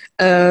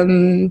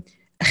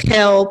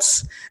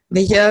 Geld,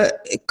 weet je,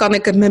 kan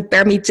ik het me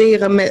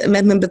permitteren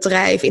met mijn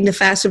bedrijf in de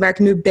fase waar ik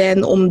nu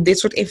ben om dit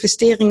soort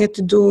investeringen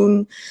te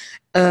doen?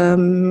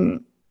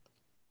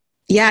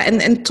 Ja,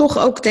 en toch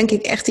ook denk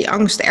ik echt die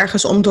angst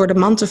ergens om door de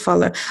mand te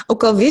vallen.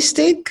 Ook al wist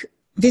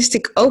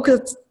ik ook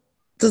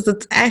dat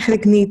dat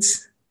eigenlijk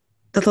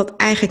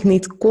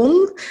niet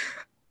kon.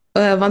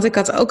 Want ik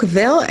had ook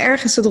wel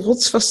ergens het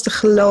rotsvaste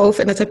geloof.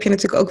 En dat heb je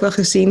natuurlijk ook wel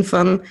gezien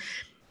van,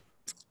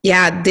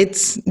 ja,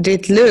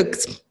 dit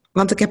lukt.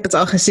 Want ik heb het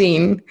al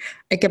gezien.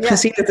 Ik heb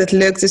gezien dat het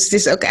lukt. Dus het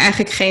is ook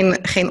eigenlijk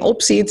geen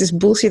optie. Het is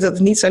bullshit dat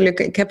het niet zou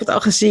lukken. Ik heb het al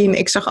gezien.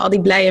 Ik zag al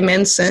die blije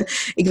mensen.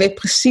 Ik weet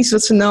precies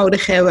wat ze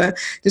nodig hebben.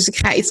 Dus ik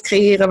ga iets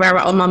creëren waar we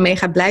allemaal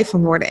mega blij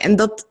van worden. En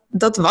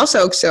dat was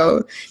ook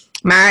zo.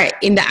 Maar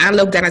in de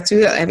aanloop daar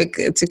naartoe heb ik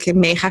natuurlijk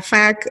mega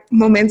vaak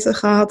momenten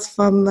gehad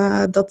van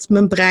dat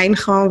mijn brein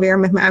gewoon weer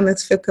met me aan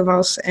het fucken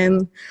was.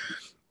 En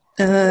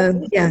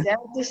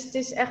Het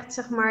is echt,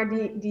 zeg maar,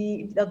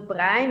 dat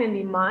brein en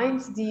die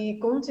mind die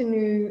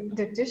continu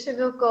ertussen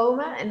wil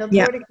komen. En dat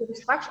hoorde ik je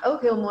straks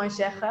ook heel mooi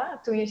zeggen.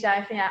 Toen je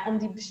zei van ja, om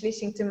die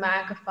beslissing te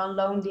maken van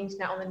loondienst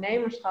naar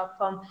ondernemerschap.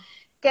 Van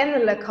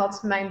kennelijk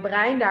had mijn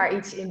brein daar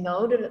iets in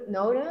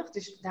nodig.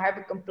 Dus daar heb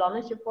ik een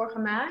plannetje voor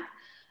gemaakt.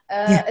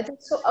 Het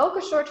is ook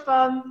een soort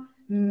van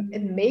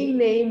het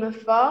meenemen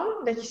van.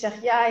 Dat je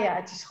zegt, ja,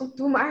 het is goed,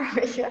 doe maar,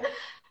 weet je.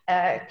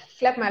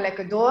 Klep maar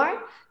lekker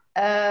door.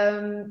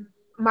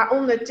 Maar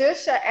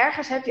ondertussen,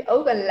 ergens heb je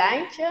ook een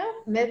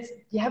lijntje met,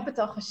 je hebt het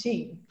al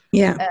gezien.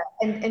 Ja.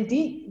 En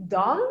die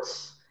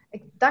dans,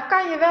 daar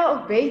kan je wel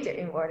ook beter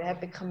in worden,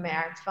 heb ik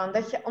gemerkt.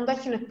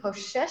 Omdat je het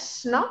proces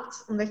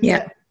snapt, omdat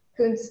je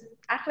kunt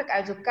eigenlijk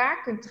uit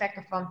elkaar kunt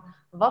trekken van,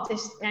 wat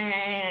is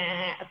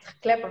het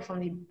geklepper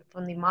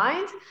van die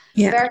mind,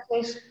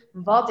 versus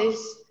wat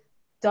is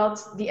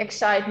die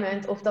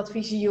excitement of dat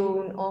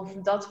visioen of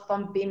dat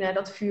van binnen,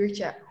 dat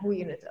vuurtje, hoe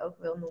je het ook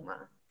wil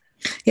noemen.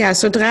 Ja,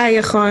 zodra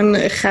je gewoon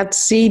gaat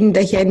zien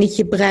dat jij niet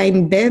je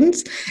brein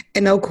bent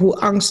en ook hoe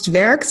angst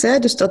werkt. Hè?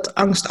 Dus dat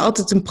angst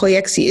altijd een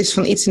projectie is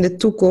van iets in de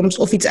toekomst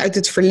of iets uit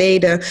het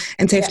verleden. En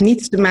het heeft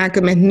niets te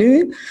maken met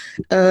nu.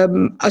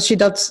 Als je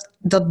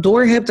dat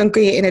doorhebt, dan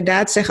kun je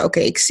inderdaad zeggen, oké,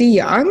 ik zie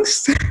je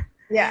angst.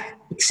 Ja.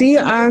 Ik zie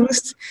je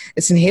angst.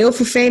 Het is een heel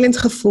vervelend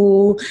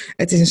gevoel.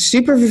 Het is een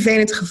super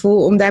vervelend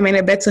gevoel om daarmee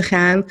naar bed te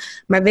gaan.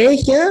 Maar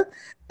weet je,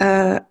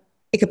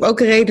 ik heb ook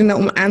redenen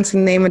om aan te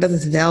nemen dat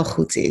het wel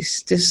goed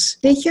is. Dus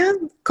weet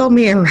je,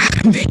 kalmeer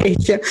maar een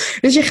beetje.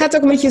 Dus je gaat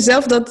ook met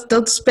jezelf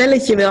dat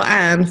spelletje wel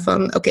aan.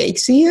 Van oké, ik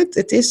zie het,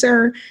 het is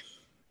er.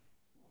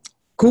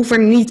 Ik hoef er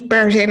niet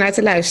per se naar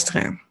te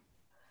luisteren.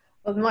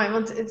 Wat mooi,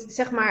 want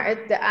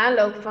de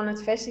aanloop van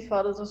het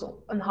festival, dat was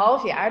een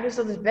half jaar. Dus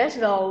dat is best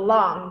wel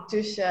lang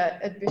tussen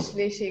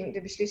de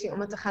beslissing om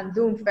het te gaan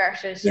doen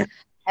versus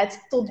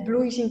het tot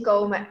bloei zien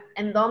komen.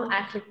 En dan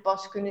eigenlijk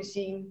pas kunnen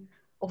zien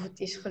of het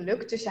is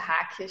gelukt, tussen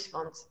haakjes.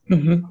 Want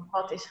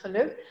wat is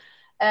gelukt?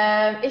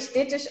 Is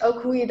dit dus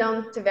ook hoe je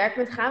dan te werk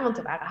bent gaan? Want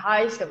er waren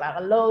highs, er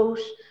waren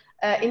lows.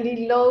 In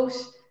die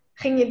lows...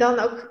 Ging je dan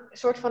ook een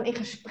soort van in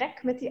gesprek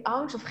met die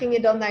angst? Of ging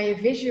je dan naar je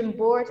vision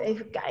board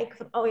even kijken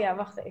van... Oh ja,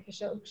 wacht even,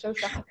 zo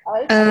zag het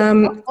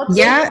uit. Wat deed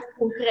je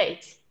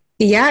concreet?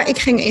 Ja, ik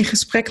ging in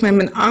gesprek met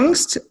mijn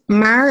angst.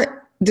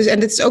 Maar, en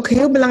dit is ook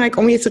heel belangrijk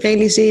om je te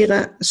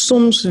realiseren...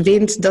 Soms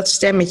wint dat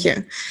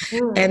stemmetje.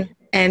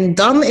 En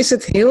dan is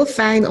het heel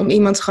fijn om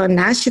iemand gewoon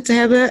naast je te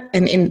hebben.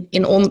 En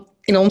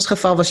in ons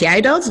geval was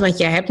jij dat. Want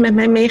jij hebt met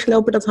mij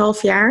meegelopen dat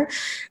half jaar.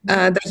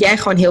 Dat jij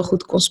gewoon heel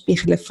goed kon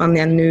spiegelen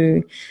van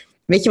nu...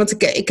 Weet je,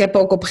 want ik heb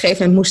ook op een gegeven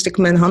moment moest ik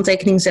mijn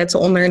handtekening zetten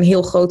onder een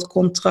heel groot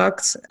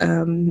contract.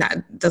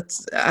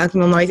 Dat had ik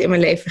nog nooit in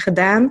mijn leven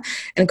gedaan.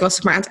 En ik was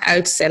het maar aan het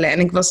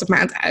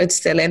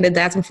uitstellen. En de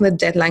datum van de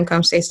deadline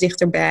kwam steeds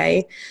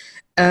dichterbij.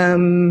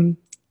 En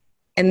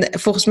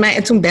volgens mij,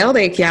 en toen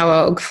belde ik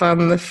jou ook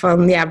van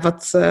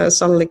wat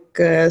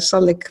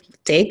zal ik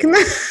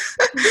tekenen?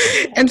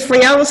 En voor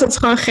jou was het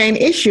gewoon geen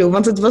issue,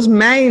 want het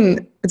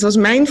was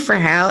mijn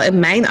verhaal en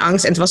mijn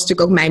angst. En het was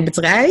natuurlijk ook mijn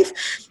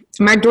bedrijf.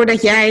 Maar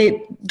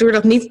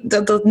doordat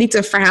niet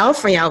een verhaal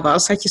van jou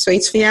was, had je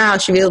zoiets van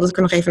als je wil dat ik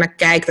er nog even naar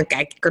kijk, dan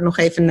kijk ik er nog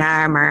even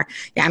naar.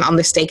 Maar en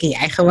anders teken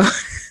jij gewoon.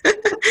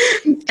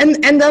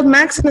 en dat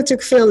maakt het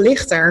natuurlijk veel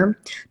lichter.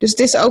 Dus het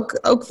is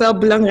ook wel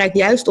belangrijk,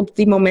 juist op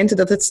die momenten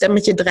dat het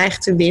stemmetje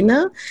dreigt te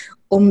winnen,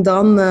 om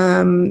dan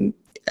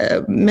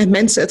met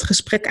mensen het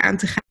gesprek aan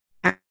te gaan.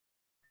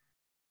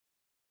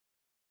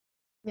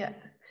 Ja,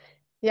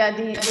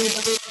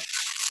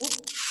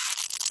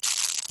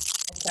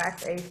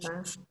 raakt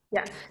even.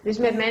 Ja, dus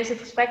met mensen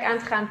het gesprek aan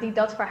te gaan die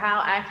dat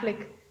verhaal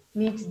eigenlijk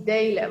niet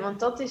delen. Want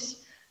dat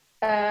is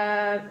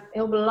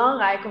heel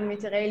belangrijk om je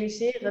te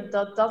realiseren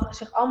dat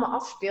zich allemaal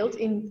afspeelt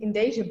in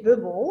deze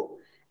bubbel.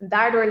 En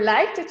daardoor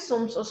lijkt het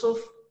soms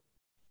alsof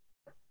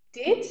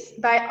dit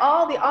bij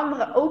al die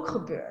anderen ook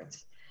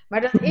gebeurt.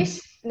 Maar dat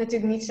is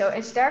natuurlijk niet zo.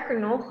 En sterker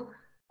nog,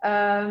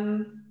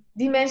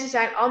 die mensen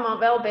zijn allemaal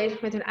wel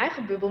bezig met hun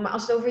eigen bubbel. Maar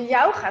als het over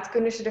jou gaat,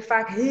 kunnen ze er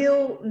vaak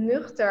heel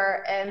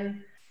nuchter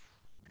en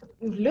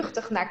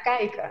luchtig naar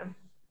kijken.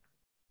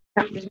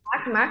 Ja. Dus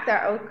maak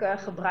daar ook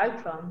gebruik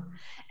van.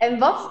 En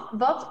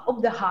wat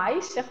op de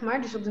highs, zeg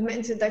maar, dus op de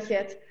momenten dat je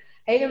het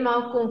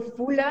helemaal kon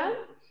voelen,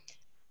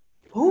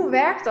 hoe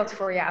werkt dat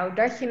voor jou?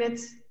 Dat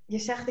je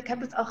zegt, ik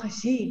heb het al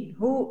gezien.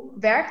 Hoe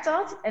werkt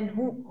dat? En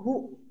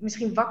hoe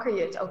misschien wakker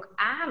je het ook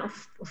aan?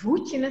 Of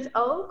voed je het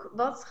ook?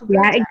 Wat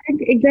gebeurt er?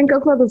 Ik denk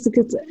ook wel dat ik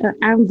het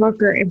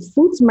aanwakker en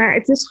voed. Maar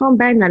het is gewoon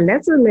bijna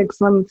letterlijk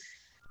van...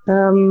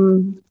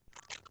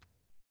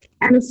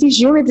 En een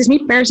visioen, het is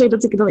niet per se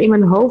dat ik dan in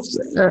mijn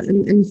hoofd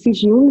een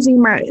visioen zie,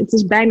 maar het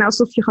is bijna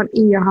alsof je gewoon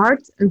in je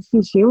hart een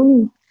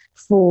visioen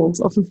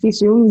voelt of een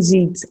visioen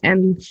ziet.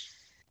 En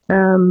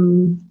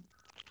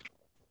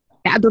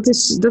dat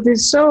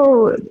is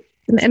zo...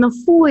 En dan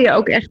voel je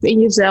ook echt in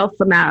jezelf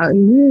van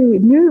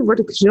nu word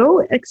ik zo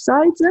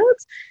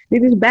excited.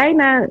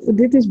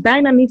 Dit is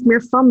bijna niet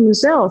meer van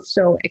mezelf,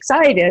 zo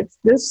excited.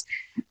 Dus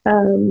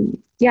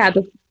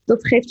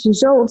dat geeft je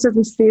zo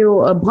ontzettend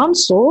veel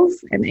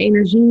brandstof en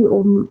energie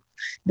om...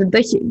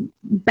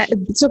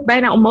 het is ook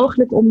bijna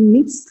onmogelijk om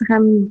niet te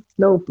gaan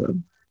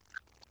lopen.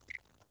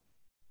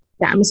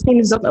 Ja, misschien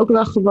is dat ook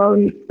wel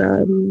gewoon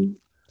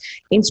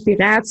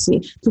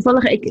inspiratie.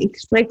 Toevallig, ik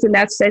spreek de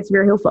laatste tijd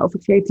weer heel veel over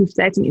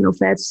creativiteit en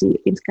innovatie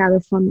in het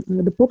kader van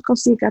de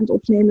podcast die ik aan het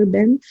opnemen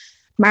ben.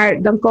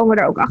 Maar dan komen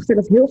we er ook achter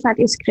dat heel vaak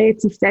is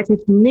creativiteit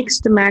heeft niks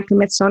te maken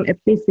met zo'n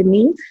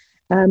epiphanie.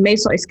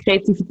 Meestal is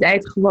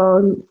creativiteit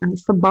gewoon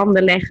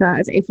verbanden leggen,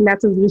 het even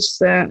laten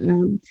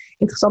rusten,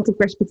 interessante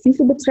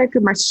perspectieven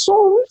betrekken. Maar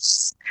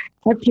soms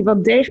heb je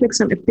wel degelijk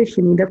zo'n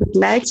epiphany, dat het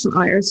lijkt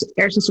van er is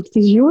een soort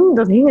visioen,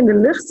 dat hing in de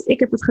lucht, ik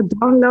heb het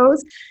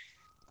gedownload.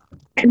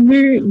 En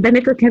nu ben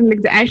ik er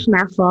kennelijk de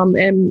eigenaar van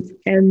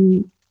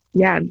en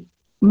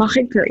mag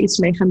ik er iets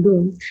mee gaan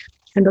doen.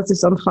 En dat is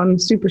dan gewoon een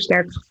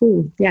supersterk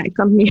gevoel. Ja, ik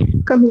kan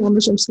het niet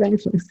anders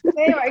omschrijven.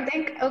 Nee, maar ik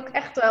denk ook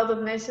echt wel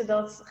dat mensen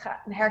dat gaan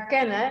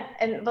herkennen.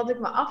 En wat ik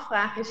me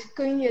afvraag is,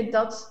 kun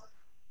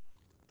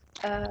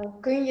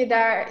je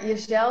daar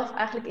jezelf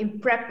eigenlijk in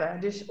preppen?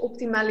 Dus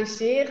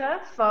optimaliseren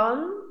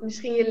van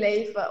misschien je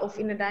leven of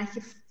inderdaad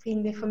je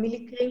vrienden,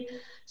 familiekring.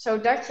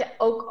 Zodat je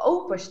ook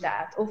open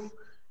staat. Of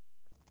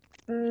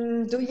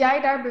Doe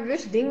jij daar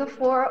bewust dingen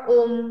voor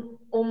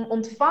om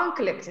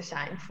ontvankelijk te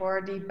zijn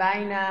voor die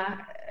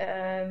bijna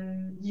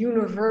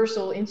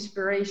universal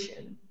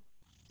inspiration?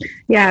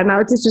 Ja, nou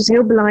het is dus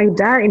heel belangrijk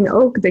daarin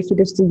ook dat je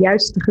dus de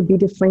juiste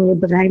gebieden van je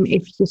brein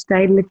eventjes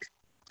tijdelijk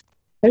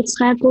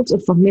uitschakelt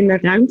of wat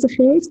minder ruimte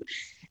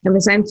geeft. En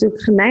we zijn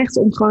natuurlijk geneigd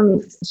om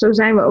gewoon, zo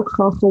zijn we ook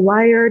gewoon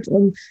gewired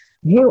om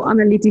heel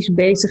analytisch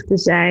bezig te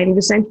zijn.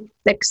 We zijn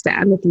teksten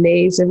aan het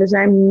lezen, we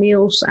zijn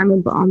mails aan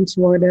het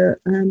beantwoorden.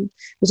 We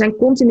zijn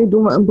continu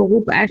doen we een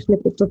beroep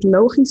eigenlijk op dat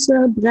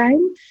logische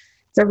brein.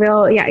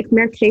 Terwijl, ja, ik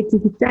merk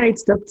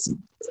creativiteit,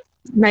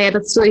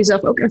 dat zul je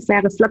zelf ook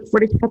ervaren vlak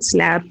voordat je gaat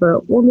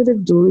slapen, onder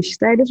de douche,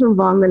 tijdens een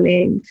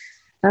wandeling.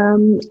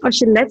 Als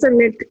je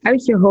letterlijk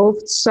uit je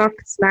hoofd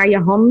zakt naar je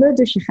handen,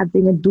 dus je gaat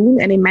dingen doen.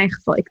 En in mijn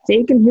geval, ik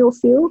teken heel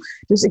veel.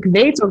 Dus ik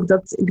weet ook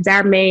dat ik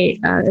daarmee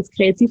het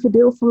creatieve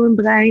deel van mijn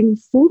brein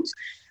voed.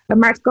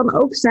 Maar het kan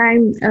ook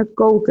zijn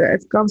koken,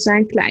 het kan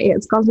zijn kleien,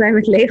 het kan zijn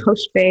met Lego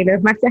spelen.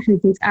 Het maakt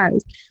eigenlijk niet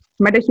uit.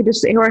 Maar dat je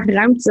dus heel erg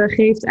ruimte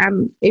geeft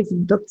aan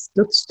even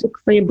dat stuk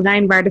van je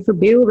brein waar de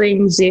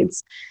verbeelding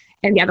zit.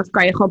 En ja, dat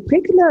kan je gewoon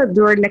prikkelen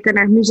door lekker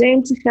naar het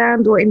museum te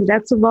gaan, door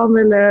inderdaad te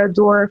wandelen,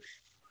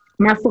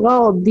 maar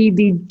vooral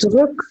die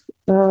druk,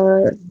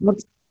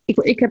 want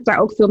ik heb daar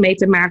ook veel mee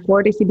te maken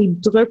hoor, dat je die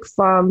druk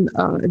van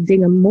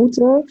dingen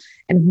moeten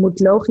en het moet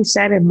logisch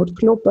zijn en het moet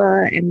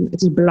kloppen en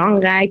het is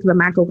belangrijk, we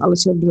maken ook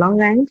alles heel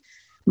belangrijk.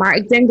 Maar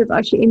ik denk dat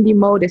als je in die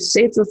modus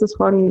zit, dat het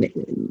gewoon,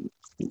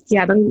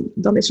 ja,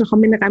 dan is er gewoon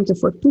minder ruimte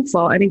voor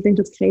toeval. En ik denk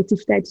dat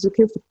creativiteit dus ook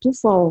heel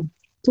veel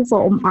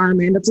toeval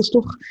omarmen. En dat is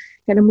toch,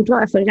 ja, er moet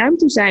wel even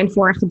ruimte zijn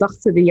voor een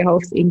gedachte die je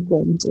hoofd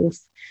inkomt of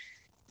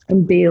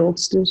een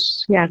beeld.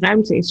 Dus ja,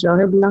 ruimte is wel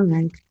heel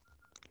belangrijk.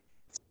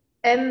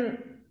 En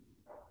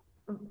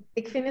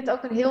ik vind het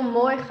ook een heel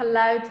mooi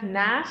geluid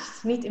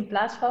naast, niet in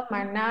plaats van,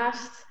 maar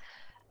naast,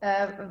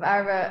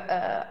 waar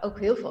we ook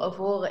heel veel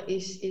over horen,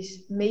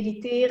 is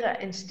mediteren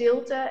en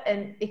stilte.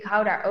 En ik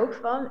hou daar ook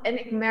van. En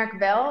ik merk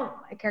wel,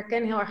 ik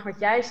herken heel erg wat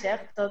jij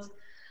zegt,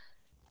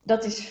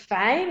 dat is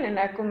fijn en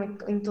daar kom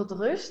ik in tot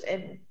rust.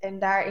 En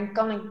daarin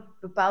kan ik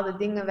bepaalde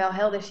dingen wel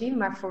helder zien.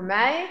 Maar voor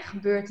mij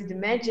gebeurt de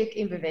magic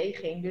in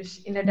beweging.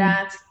 Dus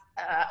inderdaad,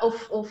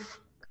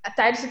 of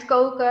tijdens het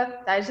koken,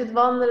 tijdens het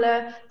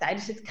wandelen,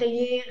 tijdens het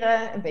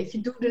creëren, een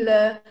beetje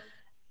doedelen.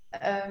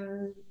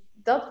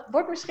 Dat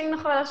wordt misschien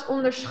nog wel eens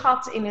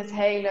onderschat in het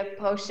hele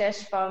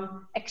proces van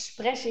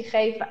expressie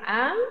geven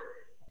aan.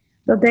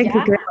 Dat denk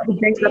ik wel. Ik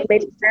denk dat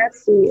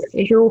meditatie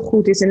heel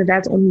goed is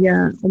inderdaad om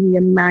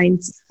je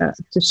mind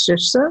te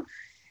sussen.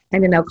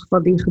 En in elk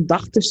geval die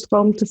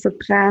gedachtenstroom te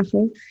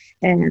vertragen.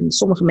 En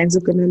sommige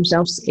mensen kunnen hem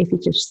zelfs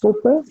eventjes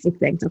stoppen. Ik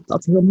denk dat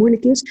dat heel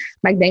moeilijk is.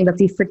 Maar ik denk dat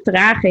die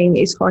vertraging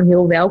is gewoon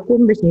heel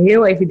welkom. Dat je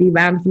heel even die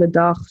waan van de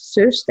dag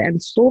sust en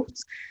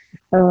stopt.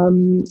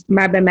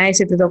 Maar bij mij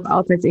zit het ook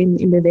altijd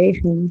in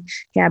beweging.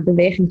 Ja,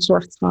 beweging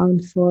zorgt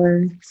gewoon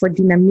voor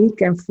dynamiek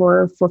en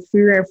voor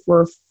vuur en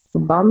voor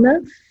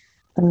verbanden.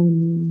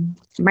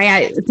 Maar ja,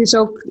 het is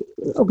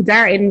ook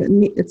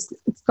daarin,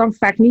 het kan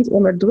vaak niet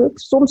onder druk.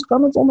 Soms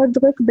kan het onder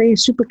druk, ben je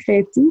super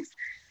creatief.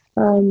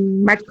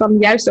 Maar het kan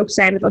juist ook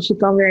zijn dat als je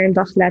het dan weer een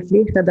dag laat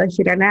liggen, dat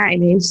je daarna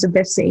ineens de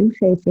beste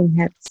ingeving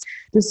hebt.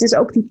 Dus het is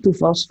ook die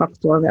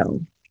toevalsfactor wel.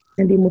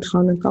 En die moet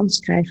gewoon een kans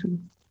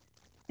krijgen.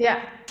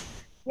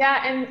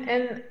 Ja, en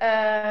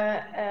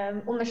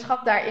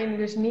onderschat daarin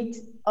dus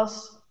niet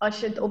als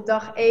je het op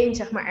dag 1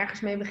 zeg maar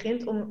ergens mee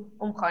begint,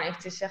 om gewoon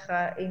even te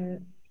zeggen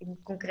in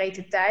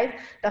concrete tijd.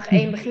 Dag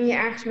 1 begin je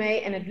ergens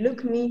mee en het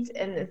lukt niet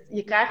en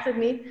je krijgt het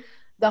niet.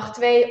 Dag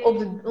 2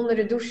 onder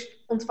de douche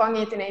ontvang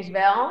je het ineens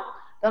wel.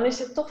 Dan is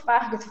het toch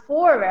vaak het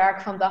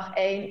voorwerk van dag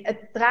 1. Het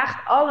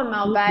draagt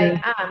allemaal bij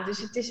aan.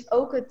 Dus het is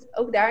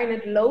ook daarin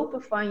het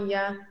lopen van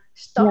je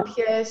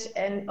stapjes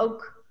en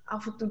ook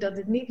af en toe dat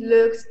het niet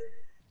lukt.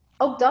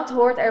 Ook dat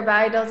hoort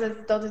erbij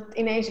dat het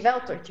ineens wel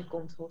tot je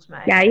komt, volgens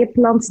mij. Ja, je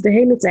plant de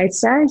hele tijd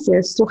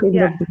zaadjes, toch in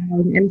dat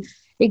brein. En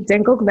ik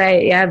denk ook,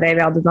 wij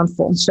hadden dan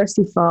voor ons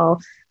festival,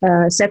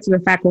 zetten we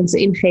vaak onze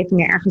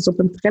ingevingen ergens op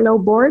een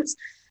Trello-bord.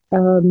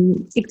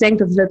 Ik denk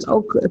dat we het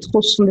ook het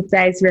gros van de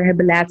tijd weer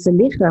hebben laten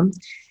liggen.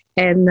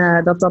 En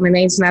dat dan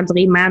ineens na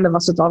 3 maanden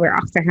was het alweer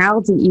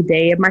achterhaald, die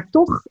ideeën. Maar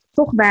toch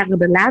waren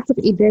de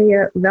latere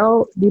ideeën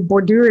wel, die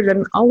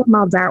borduurden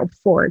allemaal daarop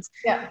voort.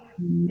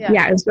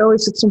 Ja, en zo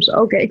is het soms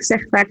ook. Ik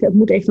zeg vaak, het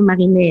moet even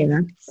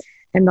marineren.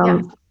 En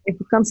dan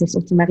even kans heeft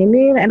om te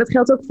marineren. En dat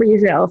geldt ook voor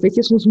jezelf. Weet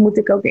je, soms moet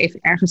ik ook even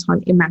ergens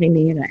gewoon in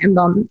marineren. En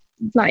dan,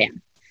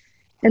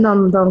 en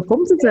dan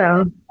komt het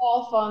wel.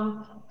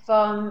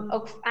 Van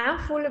ook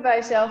aanvoelen bij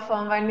jezelf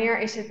van wanneer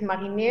is het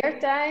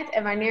marineertijd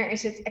en wanneer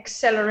is het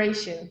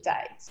acceleration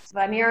tijd.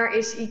 Wanneer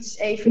is iets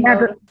even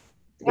nodig.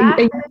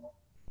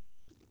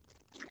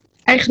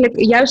 Eigenlijk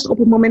juist op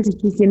het moment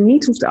dat je het je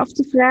niet hoeft af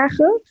te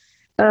vragen,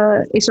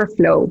 is er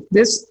flow.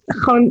 Dus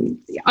gewoon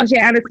als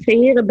je aan het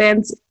creëren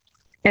bent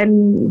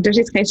en er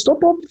zit geen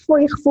stop op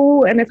voor je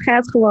gevoel en het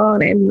gaat gewoon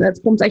en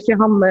het komt uit je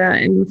handen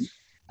en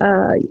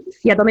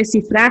dan is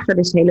die vraag er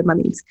dus helemaal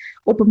niet.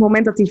 Op het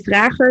moment dat die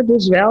vraag er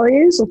dus wel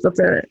is, of dat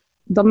er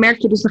dan merk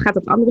je dus, dan gaat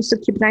het andere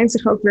stukje brein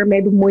zich ook weer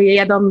mee bemoeien.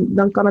 Ja,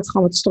 dan kan het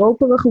gewoon wat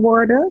stroperig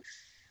worden.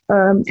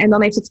 En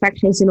dan heeft het vaak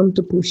geen zin om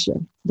te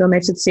pushen. Dan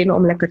heeft het zin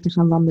om lekker te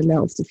gaan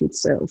wandelen of te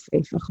fietsen. Of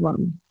even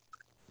gewoon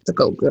te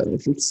koken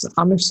of iets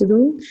anders te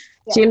doen.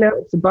 Ja. Chillen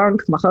op de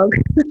bank, mag ook.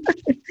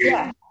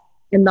 Ja.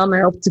 En dan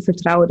erop te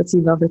vertrouwen dat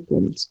hij wel weer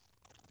komt.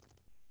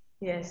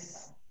 Yes.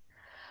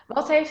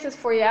 Wat heeft het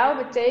voor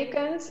jou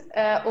betekend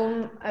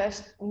om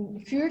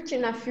vuurtje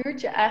na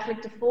vuurtje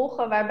eigenlijk te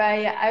volgen,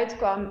 waarbij je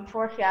uitkwam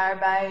vorig jaar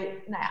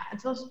bij, nou ja,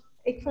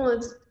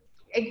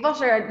 ik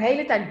was er de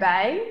hele tijd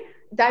bij,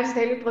 tijdens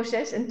het hele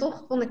proces, en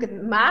toch vond ik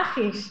het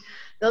magisch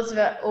dat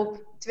we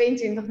op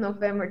 22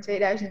 november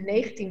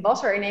 2019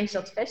 was er ineens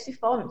dat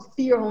festival met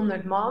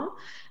 400 man.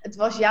 Het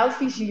was jouw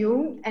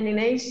visioen en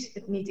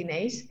niet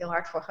ineens, heel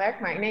hard voor gewerkt,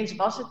 maar ineens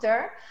was het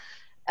er.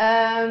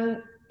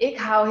 Ik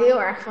hou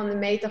heel erg van de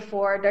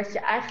metafoor dat je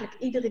eigenlijk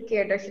iedere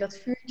keer dat je dat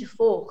vuurtje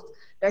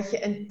volgt, dat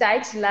je een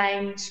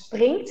tijdslijn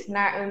springt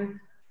naar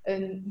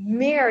een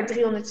meer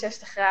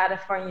 360 graden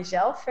van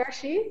jezelf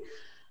versie.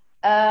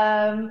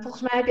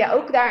 Volgens mij heb jij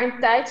ook daar een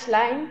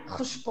tijdslijn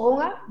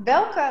gesprongen.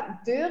 Welke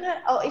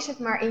deuren, al is het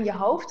maar in je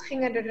hoofd,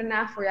 gingen er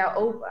daarna voor jou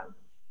open?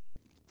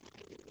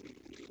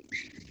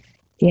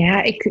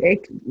 Ja, ik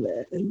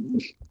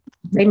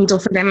weet niet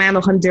of er daarna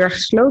nog een deur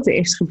gesloten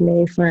is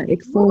gebleven.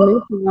 Ik voel nu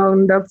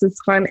gewoon dat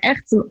het gewoon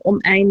echt een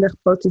oneindig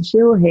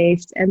potentieel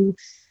heeft. En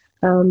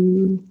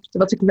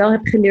wat ik wel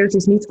heb geleerd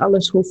is niet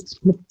alles hoeft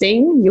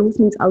meteen. Je hoeft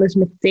niet alles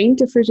meteen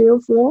te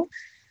verzilveren.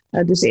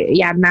 Dus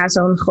ja, na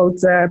zo'n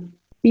grote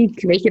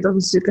piek, weet je, dat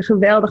is natuurlijk een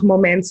geweldig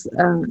moment.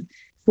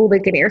 Voelde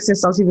ik in eerste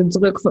instantie de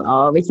druk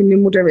van, weet je, nu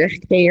moet er weer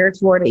gecreëerd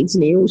worden, iets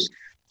nieuws.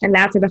 En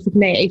later dacht ik,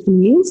 nee, even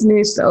niet. Nu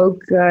is het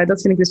ook,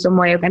 dat vind ik dus zo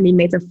mooi ook aan die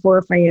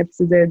metafoor van je hebt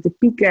de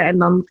pieken en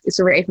dan is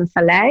er weer even een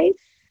vallei.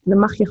 En dan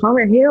mag je gewoon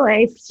weer heel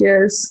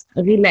eventjes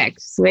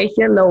relaxed, weet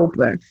je,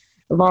 lopen,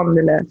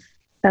 wandelen.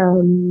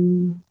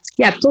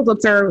 Ja,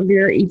 totdat er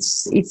weer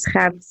iets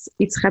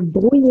gaat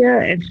broeien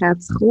en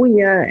gaat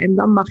groeien en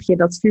dan mag je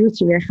dat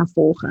vuurtje weer gaan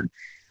volgen.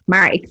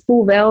 Maar ik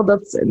voel wel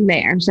dat,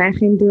 nee, er zijn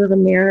geen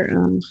deuren meer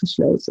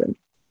gesloten.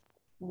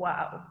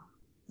 Wow,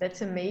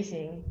 that's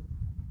amazing.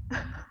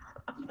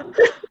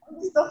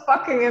 Dat is toch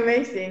fucking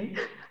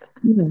amazing.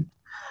 Ja.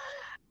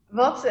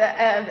 Wat,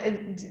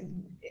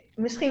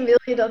 misschien wil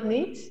je dat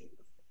niet.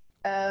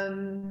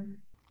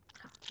 Een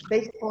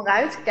beetje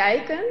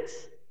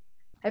vooruitkijkend.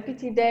 Heb je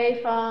het idee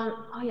van,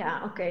 oh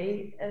ja,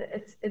 oké,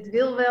 het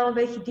wil wel een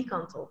beetje die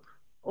kant op?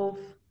 Of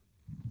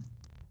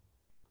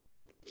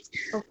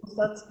is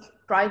dat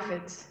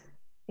private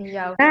in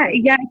jou?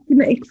 Ja,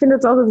 ik vind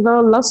het altijd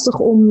wel lastig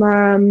om...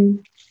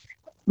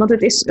 want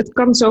het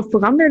kan zo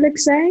veranderlijk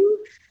zijn.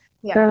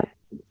 Ja.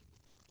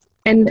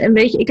 En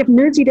weet je, ik heb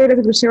nu het idee dat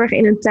ik dus heel erg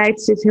in een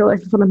tijd zit, heel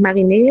even van het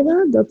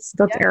marineren. Dat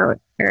ja.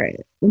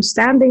 er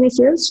ontstaan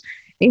dingetjes.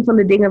 Een van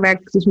de dingen waar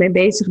ik dus mee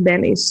bezig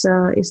ben is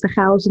de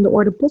Chaos in de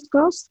Orde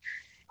podcast.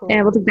 Cool.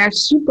 En wat ik daar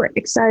super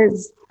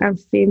excited aan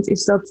vind,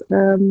 is dat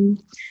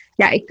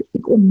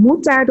ik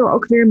ontmoet daardoor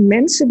ook weer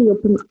mensen die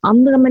op een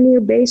andere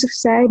manier bezig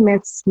zijn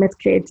met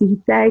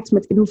creativiteit,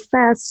 met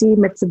innovatie,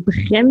 met de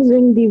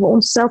begrenzing die we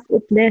onszelf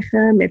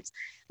opleggen, met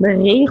de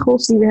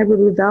regels die we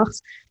hebben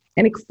bedacht.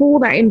 En ik voel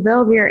daarin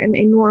wel weer een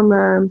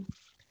enorme...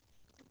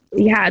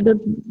 Ja,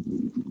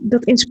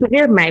 dat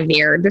inspireert mij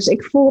weer. Dus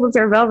ik voel dat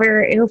er wel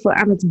weer heel veel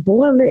aan het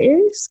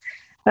borrelen is.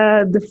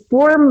 De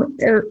vorm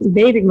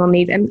weet ik nog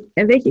niet. En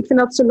weet je, ik vind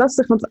dat zo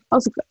lastig. Want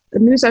als ik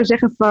nu zou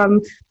zeggen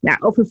van...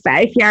 Nou, over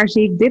 5 jaar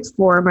zie ik dit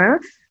vormen.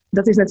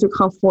 Dat is natuurlijk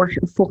gewoon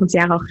volgend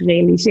jaar al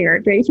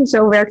gerealiseerd. Weet je,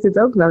 zo werkt het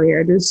ook wel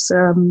weer. Dus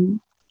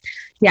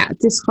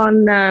het is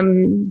gewoon...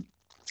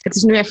 Het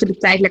is nu even de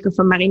tijd lekker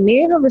van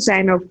marineren. We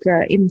zijn ook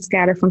in het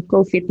kader van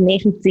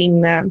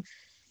COVID-19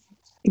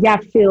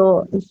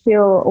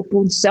 veel op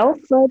onszelf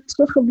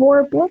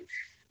teruggeworpen.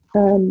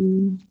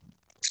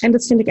 En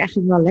dat vind ik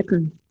eigenlijk wel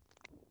lekker.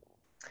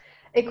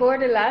 Ik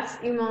hoorde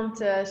laatst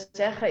iemand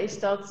zeggen, is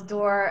dat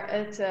door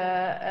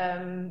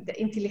de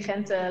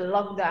intelligente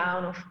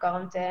lockdown of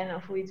quarantaine,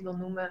 of hoe je het wil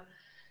noemen,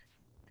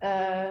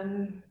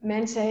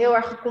 mensen heel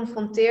erg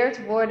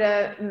geconfronteerd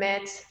worden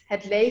met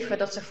het leven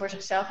dat ze voor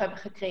zichzelf hebben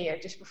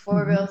gecreëerd. Dus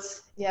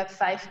bijvoorbeeld, je hebt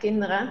 5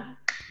 kinderen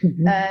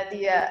die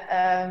je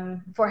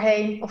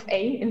voorheen, of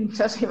 1,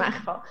 zoals in mijn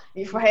geval,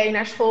 die je voorheen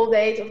naar school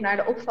deed of naar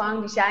de opvang,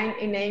 die zijn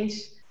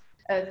ineens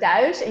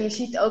thuis. En je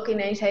ziet ook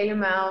ineens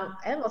helemaal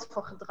wat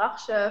voor gedrag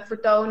ze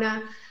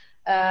vertonen.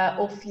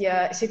 Of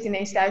je zit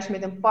ineens thuis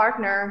met een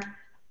partner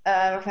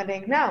waarvan je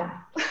denkt, nou,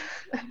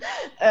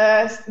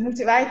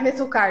 moeten wij het met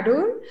elkaar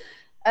doen?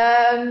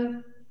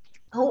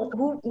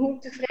 Hoe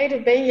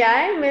tevreden ben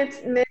jij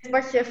met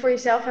wat je voor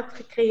jezelf hebt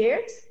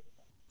gecreëerd?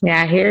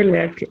 Ja,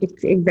 heerlijk.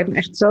 Ik ben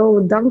echt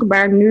zo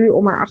dankbaar nu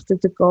om erachter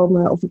te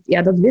komen.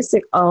 Dat wist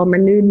ik al, maar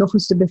nu nog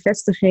eens de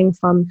bevestiging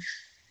van...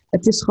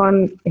 Het is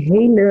gewoon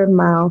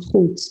helemaal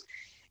goed.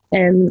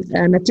 En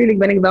natuurlijk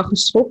ben ik wel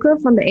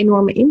geschrokken van de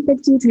enorme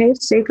impact die het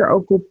heeft. Zeker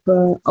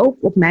ook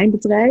op mijn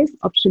bedrijf,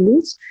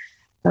 absoluut.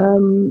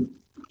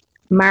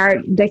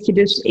 Maar dat je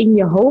dus in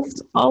je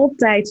hoofd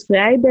altijd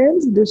vrij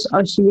bent. Dus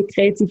als je je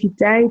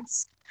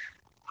creativiteit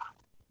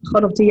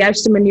gewoon op de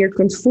juiste manier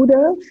kunt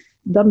voeden,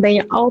 dan ben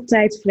je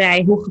altijd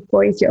vrij, hoe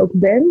gekooid je ook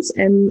bent.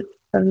 En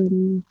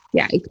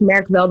ik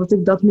merk wel dat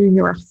ik dat nu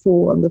heel erg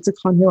voel. En dat ik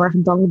gewoon heel erg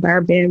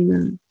dankbaar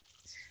ben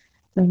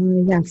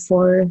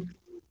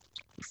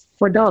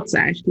voor dat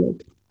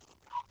eigenlijk.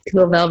 Ik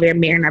wil wel weer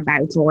meer naar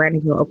buiten hoor. En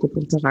ik wil ook op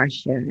een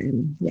terrasje.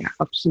 En ja,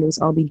 absoluut.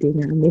 Al die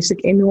dingen mis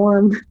ik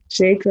enorm.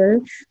 Zeker.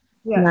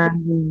 Ja.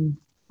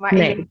 Maar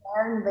nee. in de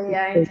kern ben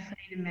jij een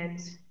tevreden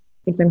mens.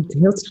 Ik ben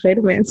een heel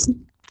tevreden mens.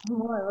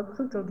 Mooi, wat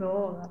goed om te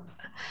horen.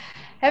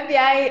 Heb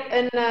jij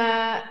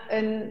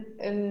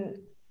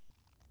een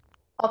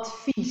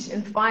advies,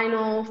 een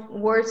final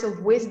words of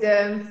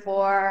wisdom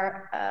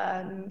voor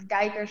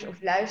kijkers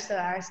of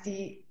luisteraars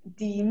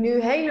die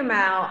nu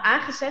helemaal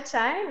aangezet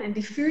zijn en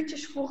die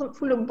vuurtjes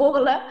voelen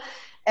borrelen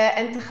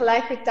en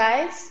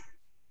tegelijkertijd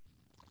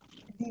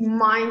die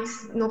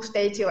mind nog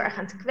steeds heel erg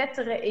aan het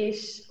kwetteren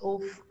is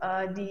of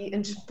die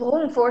een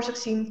sprong voor zich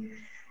zien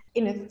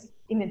in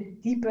het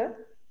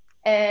diepe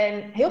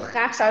en heel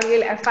graag zouden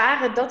willen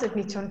ervaren dat het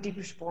niet zo'n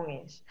diepe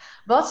sprong is.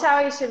 Wat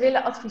zou je ze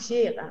willen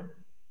adviseren?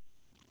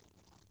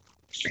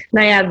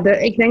 Nou ja,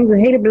 ik denk de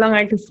hele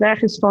belangrijke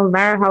vraag is van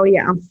waar hou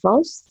je aan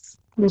vast?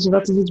 Dus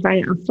wat is het waar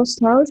je aan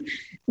vasthoudt?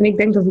 En ik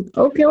denk dat het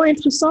ook heel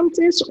interessant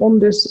is om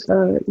dus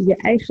je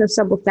eigen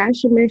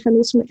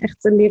sabotagemechanisme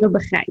echt te leren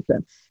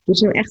begrijpen.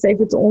 Dus om echt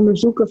even te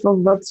onderzoeken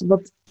van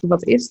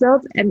wat is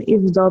dat? En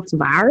is dat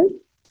waar?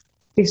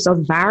 Is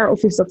dat waar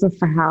of is dat een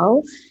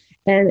verhaal?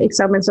 En ik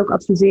zou mensen ook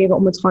adviseren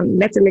om het gewoon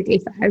letterlijk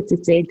even uit te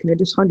tekenen.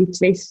 Dus gewoon die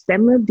twee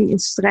stemmen die in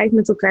strijd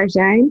met elkaar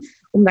zijn,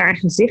 om daar een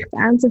gezicht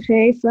aan te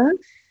geven.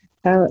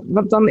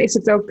 Want dan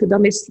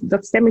is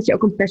dat stemmetje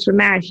ook een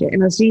personage. En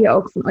dan zie je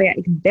ook van, oh ja,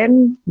 ik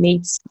ben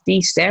niet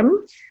die stem.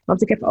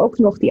 Want ik heb ook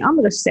nog die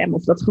andere stem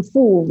of dat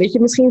gevoel. Weet je,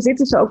 misschien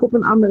zitten ze ook op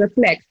een andere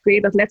plek. Kun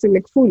je dat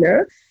letterlijk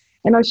voelen?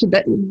 En als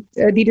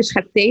je die dus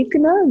gaat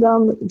tekenen,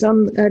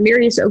 dan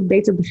leer je ze ook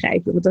beter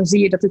begrijpen. Want dan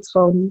zie je dat het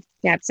gewoon,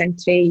 ja, het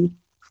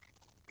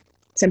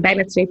zijn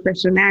bijna twee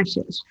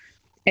personages.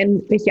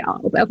 En dat je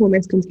op elk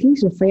moment kunt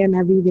kiezen van, ja,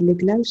 naar wie wil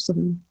ik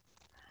luisteren?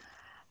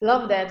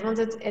 Love that, want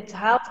het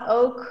haalt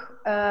ook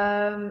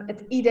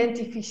het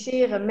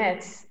identificeren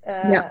met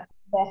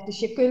weg. Dus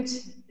je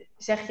kunt,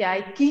 zeg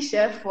jij,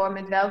 kiezen voor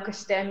met welke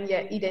stem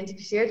je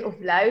identificeert of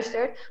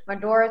luistert. Maar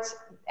door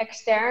het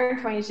extern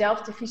van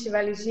jezelf te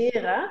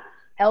visualiseren,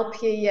 help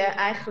je je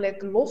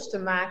eigenlijk los te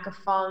maken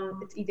van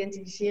het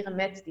identificeren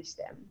met die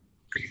stem.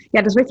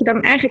 Ja, dus wat je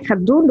dan eigenlijk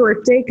gaat doen door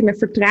het tekenen,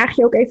 vertraag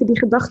je ook even die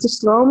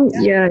gedachtenstroom.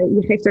 Ja.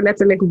 Je geeft er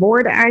letterlijk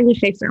woorden aan, je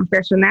geeft er een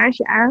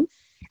personage aan.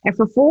 En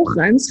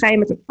vervolgens ga je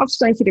met een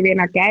afstandje er weer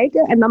naar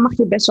kijken. En dan mag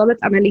je best wel het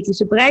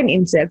analytische brein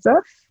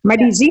inzetten. Maar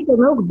die ziet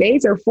dan ook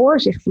beter voor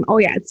zich van, oh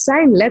ja, het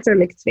zijn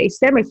letterlijk twee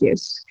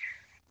stemmetjes.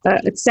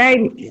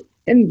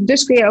 En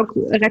dus kun je ook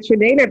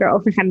rationeler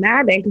erover gaan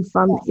nadenken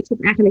van, is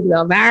het eigenlijk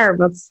wel waar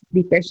wat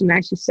die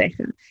personages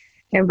zeggen?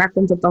 En waar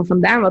komt het dan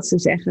vandaan wat ze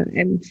zeggen?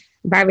 En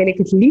waar wil ik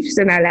het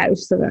liefste naar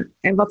luisteren?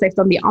 En wat heeft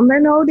dan die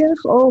ander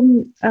nodig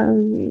om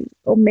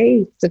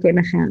mee te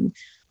kunnen gaan?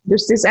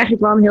 Dus het is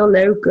eigenlijk wel een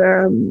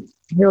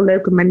heel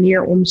leuke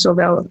manier om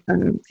zowel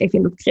even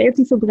in het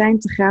creatieve brein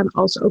te gaan,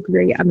 als ook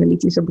weer je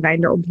analytische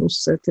brein erop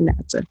los te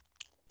laten.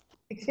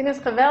 Ik vind het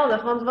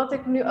geweldig, want wat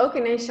ik nu ook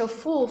ineens zo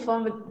voel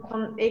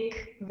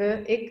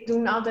ik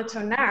doen altijd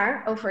zo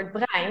naar over het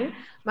brein.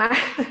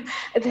 Maar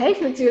het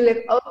heeft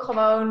natuurlijk ook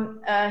gewoon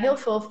heel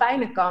veel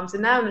fijne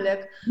kanten.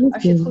 Namelijk,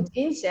 als je het goed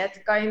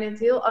inzet, kan je het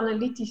heel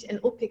analytisch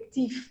en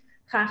objectief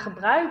gaan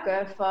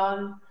gebruiken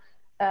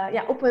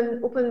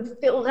op een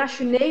veel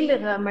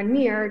rationelere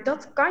manier.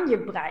 Dat kan je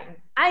brein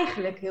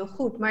eigenlijk heel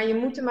goed. Maar je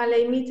moet hem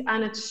alleen niet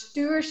aan het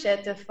stuur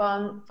zetten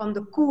van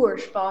de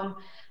koers, van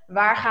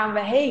waar gaan we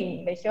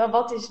heen? Weet je wel?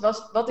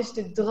 Wat is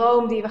de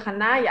droom die we gaan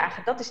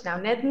najagen? Dat is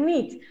nou net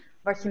niet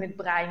wat je het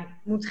brein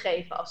moet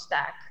geven als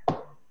taak.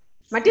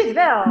 Maar dit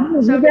wel.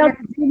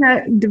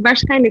 Dingen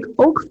waarschijnlijk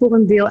ook voor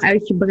een deel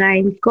uit je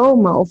brein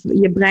komen. Of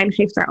je brein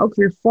geeft daar ook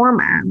weer vorm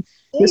aan.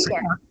 Zeker. Dus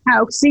ga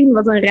ook zien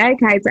wat een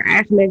rijkheid er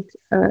eigenlijk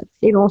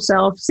in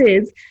onszelf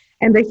zit.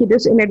 En dat je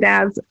dus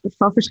inderdaad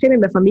van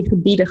verschillende van die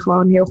gebieden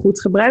gewoon heel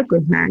goed gebruik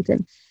kunt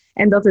maken.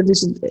 En dat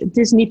het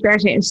is niet per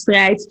se een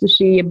strijd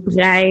tussen je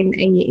brein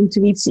en je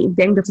intuïtie. Ik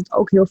denk dat het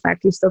ook heel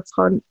vaak is dat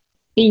gewoon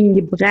in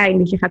je brein,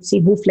 dat je gaat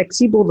zien hoe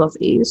flexibel dat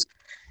is.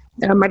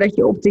 Maar dat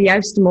je op de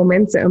juiste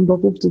momenten een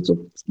beroep doet op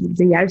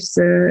de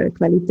juiste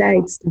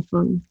kwaliteit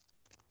ervan.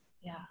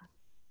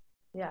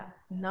 Ja,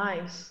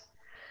 nice.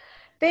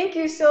 Thank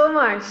you so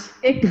much.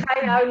 Ik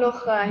ga jou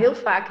nog heel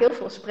vaak heel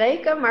veel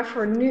spreken. Maar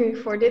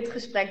voor dit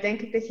gesprek,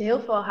 denk ik dat je heel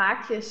veel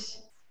haakjes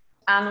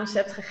aan ons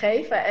hebt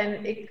gegeven.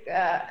 En ik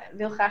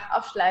wil graag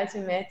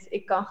afsluiten met,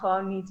 ik kan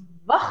gewoon niet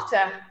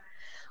wachten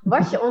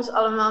wat je ons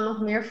allemaal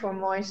nog meer voor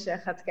moois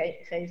gaat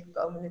geven de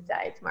komende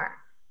tijd.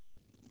 Maar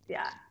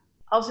ja,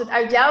 als het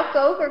uit jouw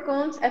koker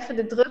komt, even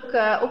de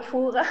druk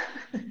opvoeren.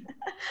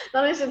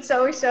 Dan is het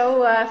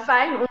sowieso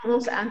fijn om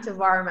ons aan te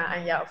warmen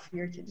aan jouw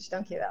vuurtje. Dus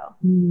dankjewel.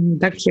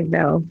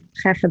 Dankjewel.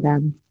 Graag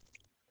gedaan.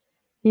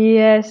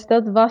 Yes,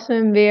 dat was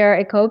hem weer.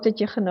 Ik hoop dat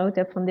je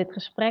genoten hebt van dit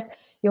gesprek.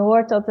 Je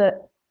hoort dat de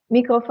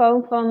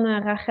microfoon van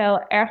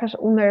Rachel ergens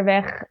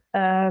onderweg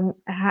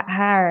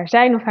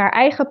zijn of haar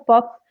eigen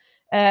pad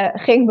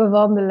ging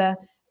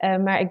bewandelen.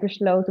 Maar ik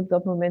besloot op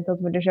dat moment dat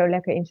we er zo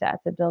lekker in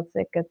zaten dat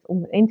ik het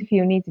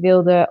interview niet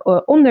wilde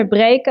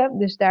onderbreken.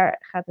 Dus daar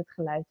gaat het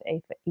geluid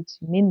even iets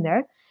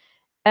minder.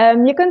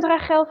 Je kunt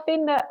Rachel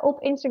vinden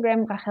op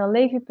Instagram,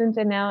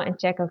 rachellevi.nl, en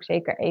check ook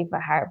zeker even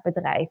haar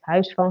bedrijf,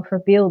 Huis van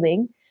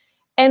Verbeelding.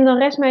 En dan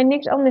rest mij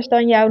niks anders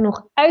dan jou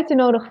nog uit te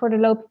nodigen voor de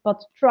Loop je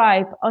Pad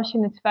Tribe. Als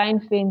je het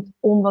fijn vindt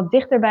om wat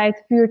dichter bij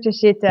het vuur te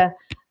zitten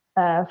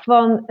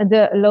van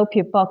de Loop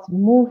je Pad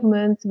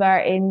Movement.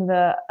 Waarin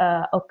we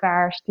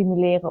elkaar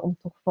stimuleren om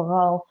toch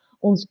vooral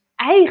ons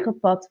eigen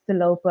pad te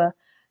lopen.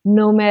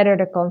 No matter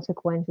the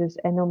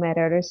consequences and no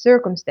matter the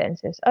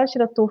circumstances. Als je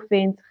dat tof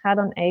vindt, ga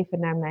dan even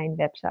naar mijn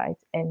website.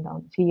 En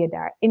dan zie je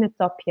daar in het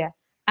tapje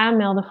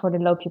aanmelden voor de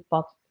Loop je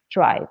Pad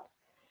Tribe.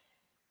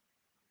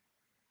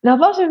 Dat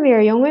was hem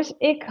weer, jongens.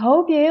 Ik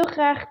hoop je heel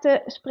graag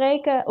te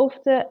spreken of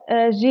te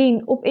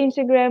zien op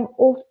Instagram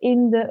of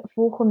in de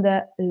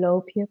volgende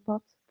Loop je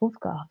Pad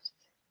podcast.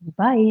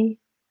 Bye!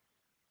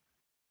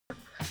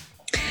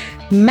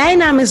 Mijn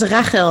naam is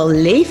Rachel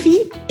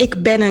Levi.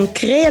 Ik ben een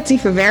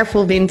creatieve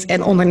wervelwind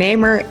en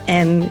ondernemer.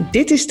 En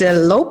dit is de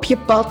Loop je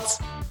Pad,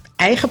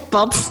 Eigen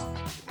Pad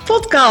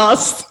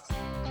podcast.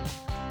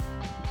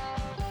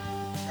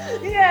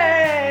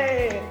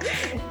 Yay!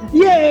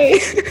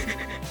 Yay!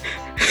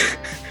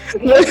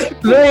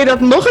 Wil je dat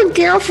nog een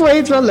keer of vond je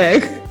het wel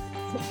leuk?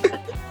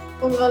 Ik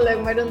vond het wel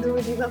leuk, maar dan doen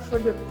we die wel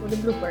voor de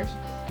bloopers.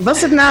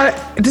 Was het nou,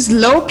 het is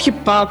loop je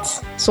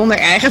pad zonder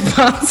eigen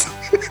pad.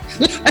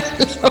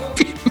 Loop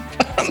je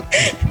pad.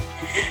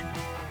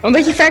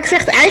 Omdat je vaak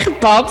zegt eigen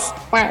pad,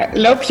 maar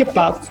loop je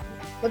pad.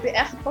 Wat die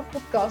eigen pad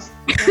podcast.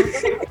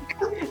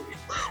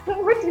 Dan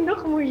wordt die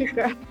nog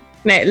moeilijker.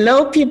 Nee,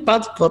 loop je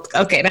pad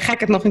podcast. Oké, dan ga ik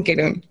het nog een keer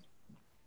doen.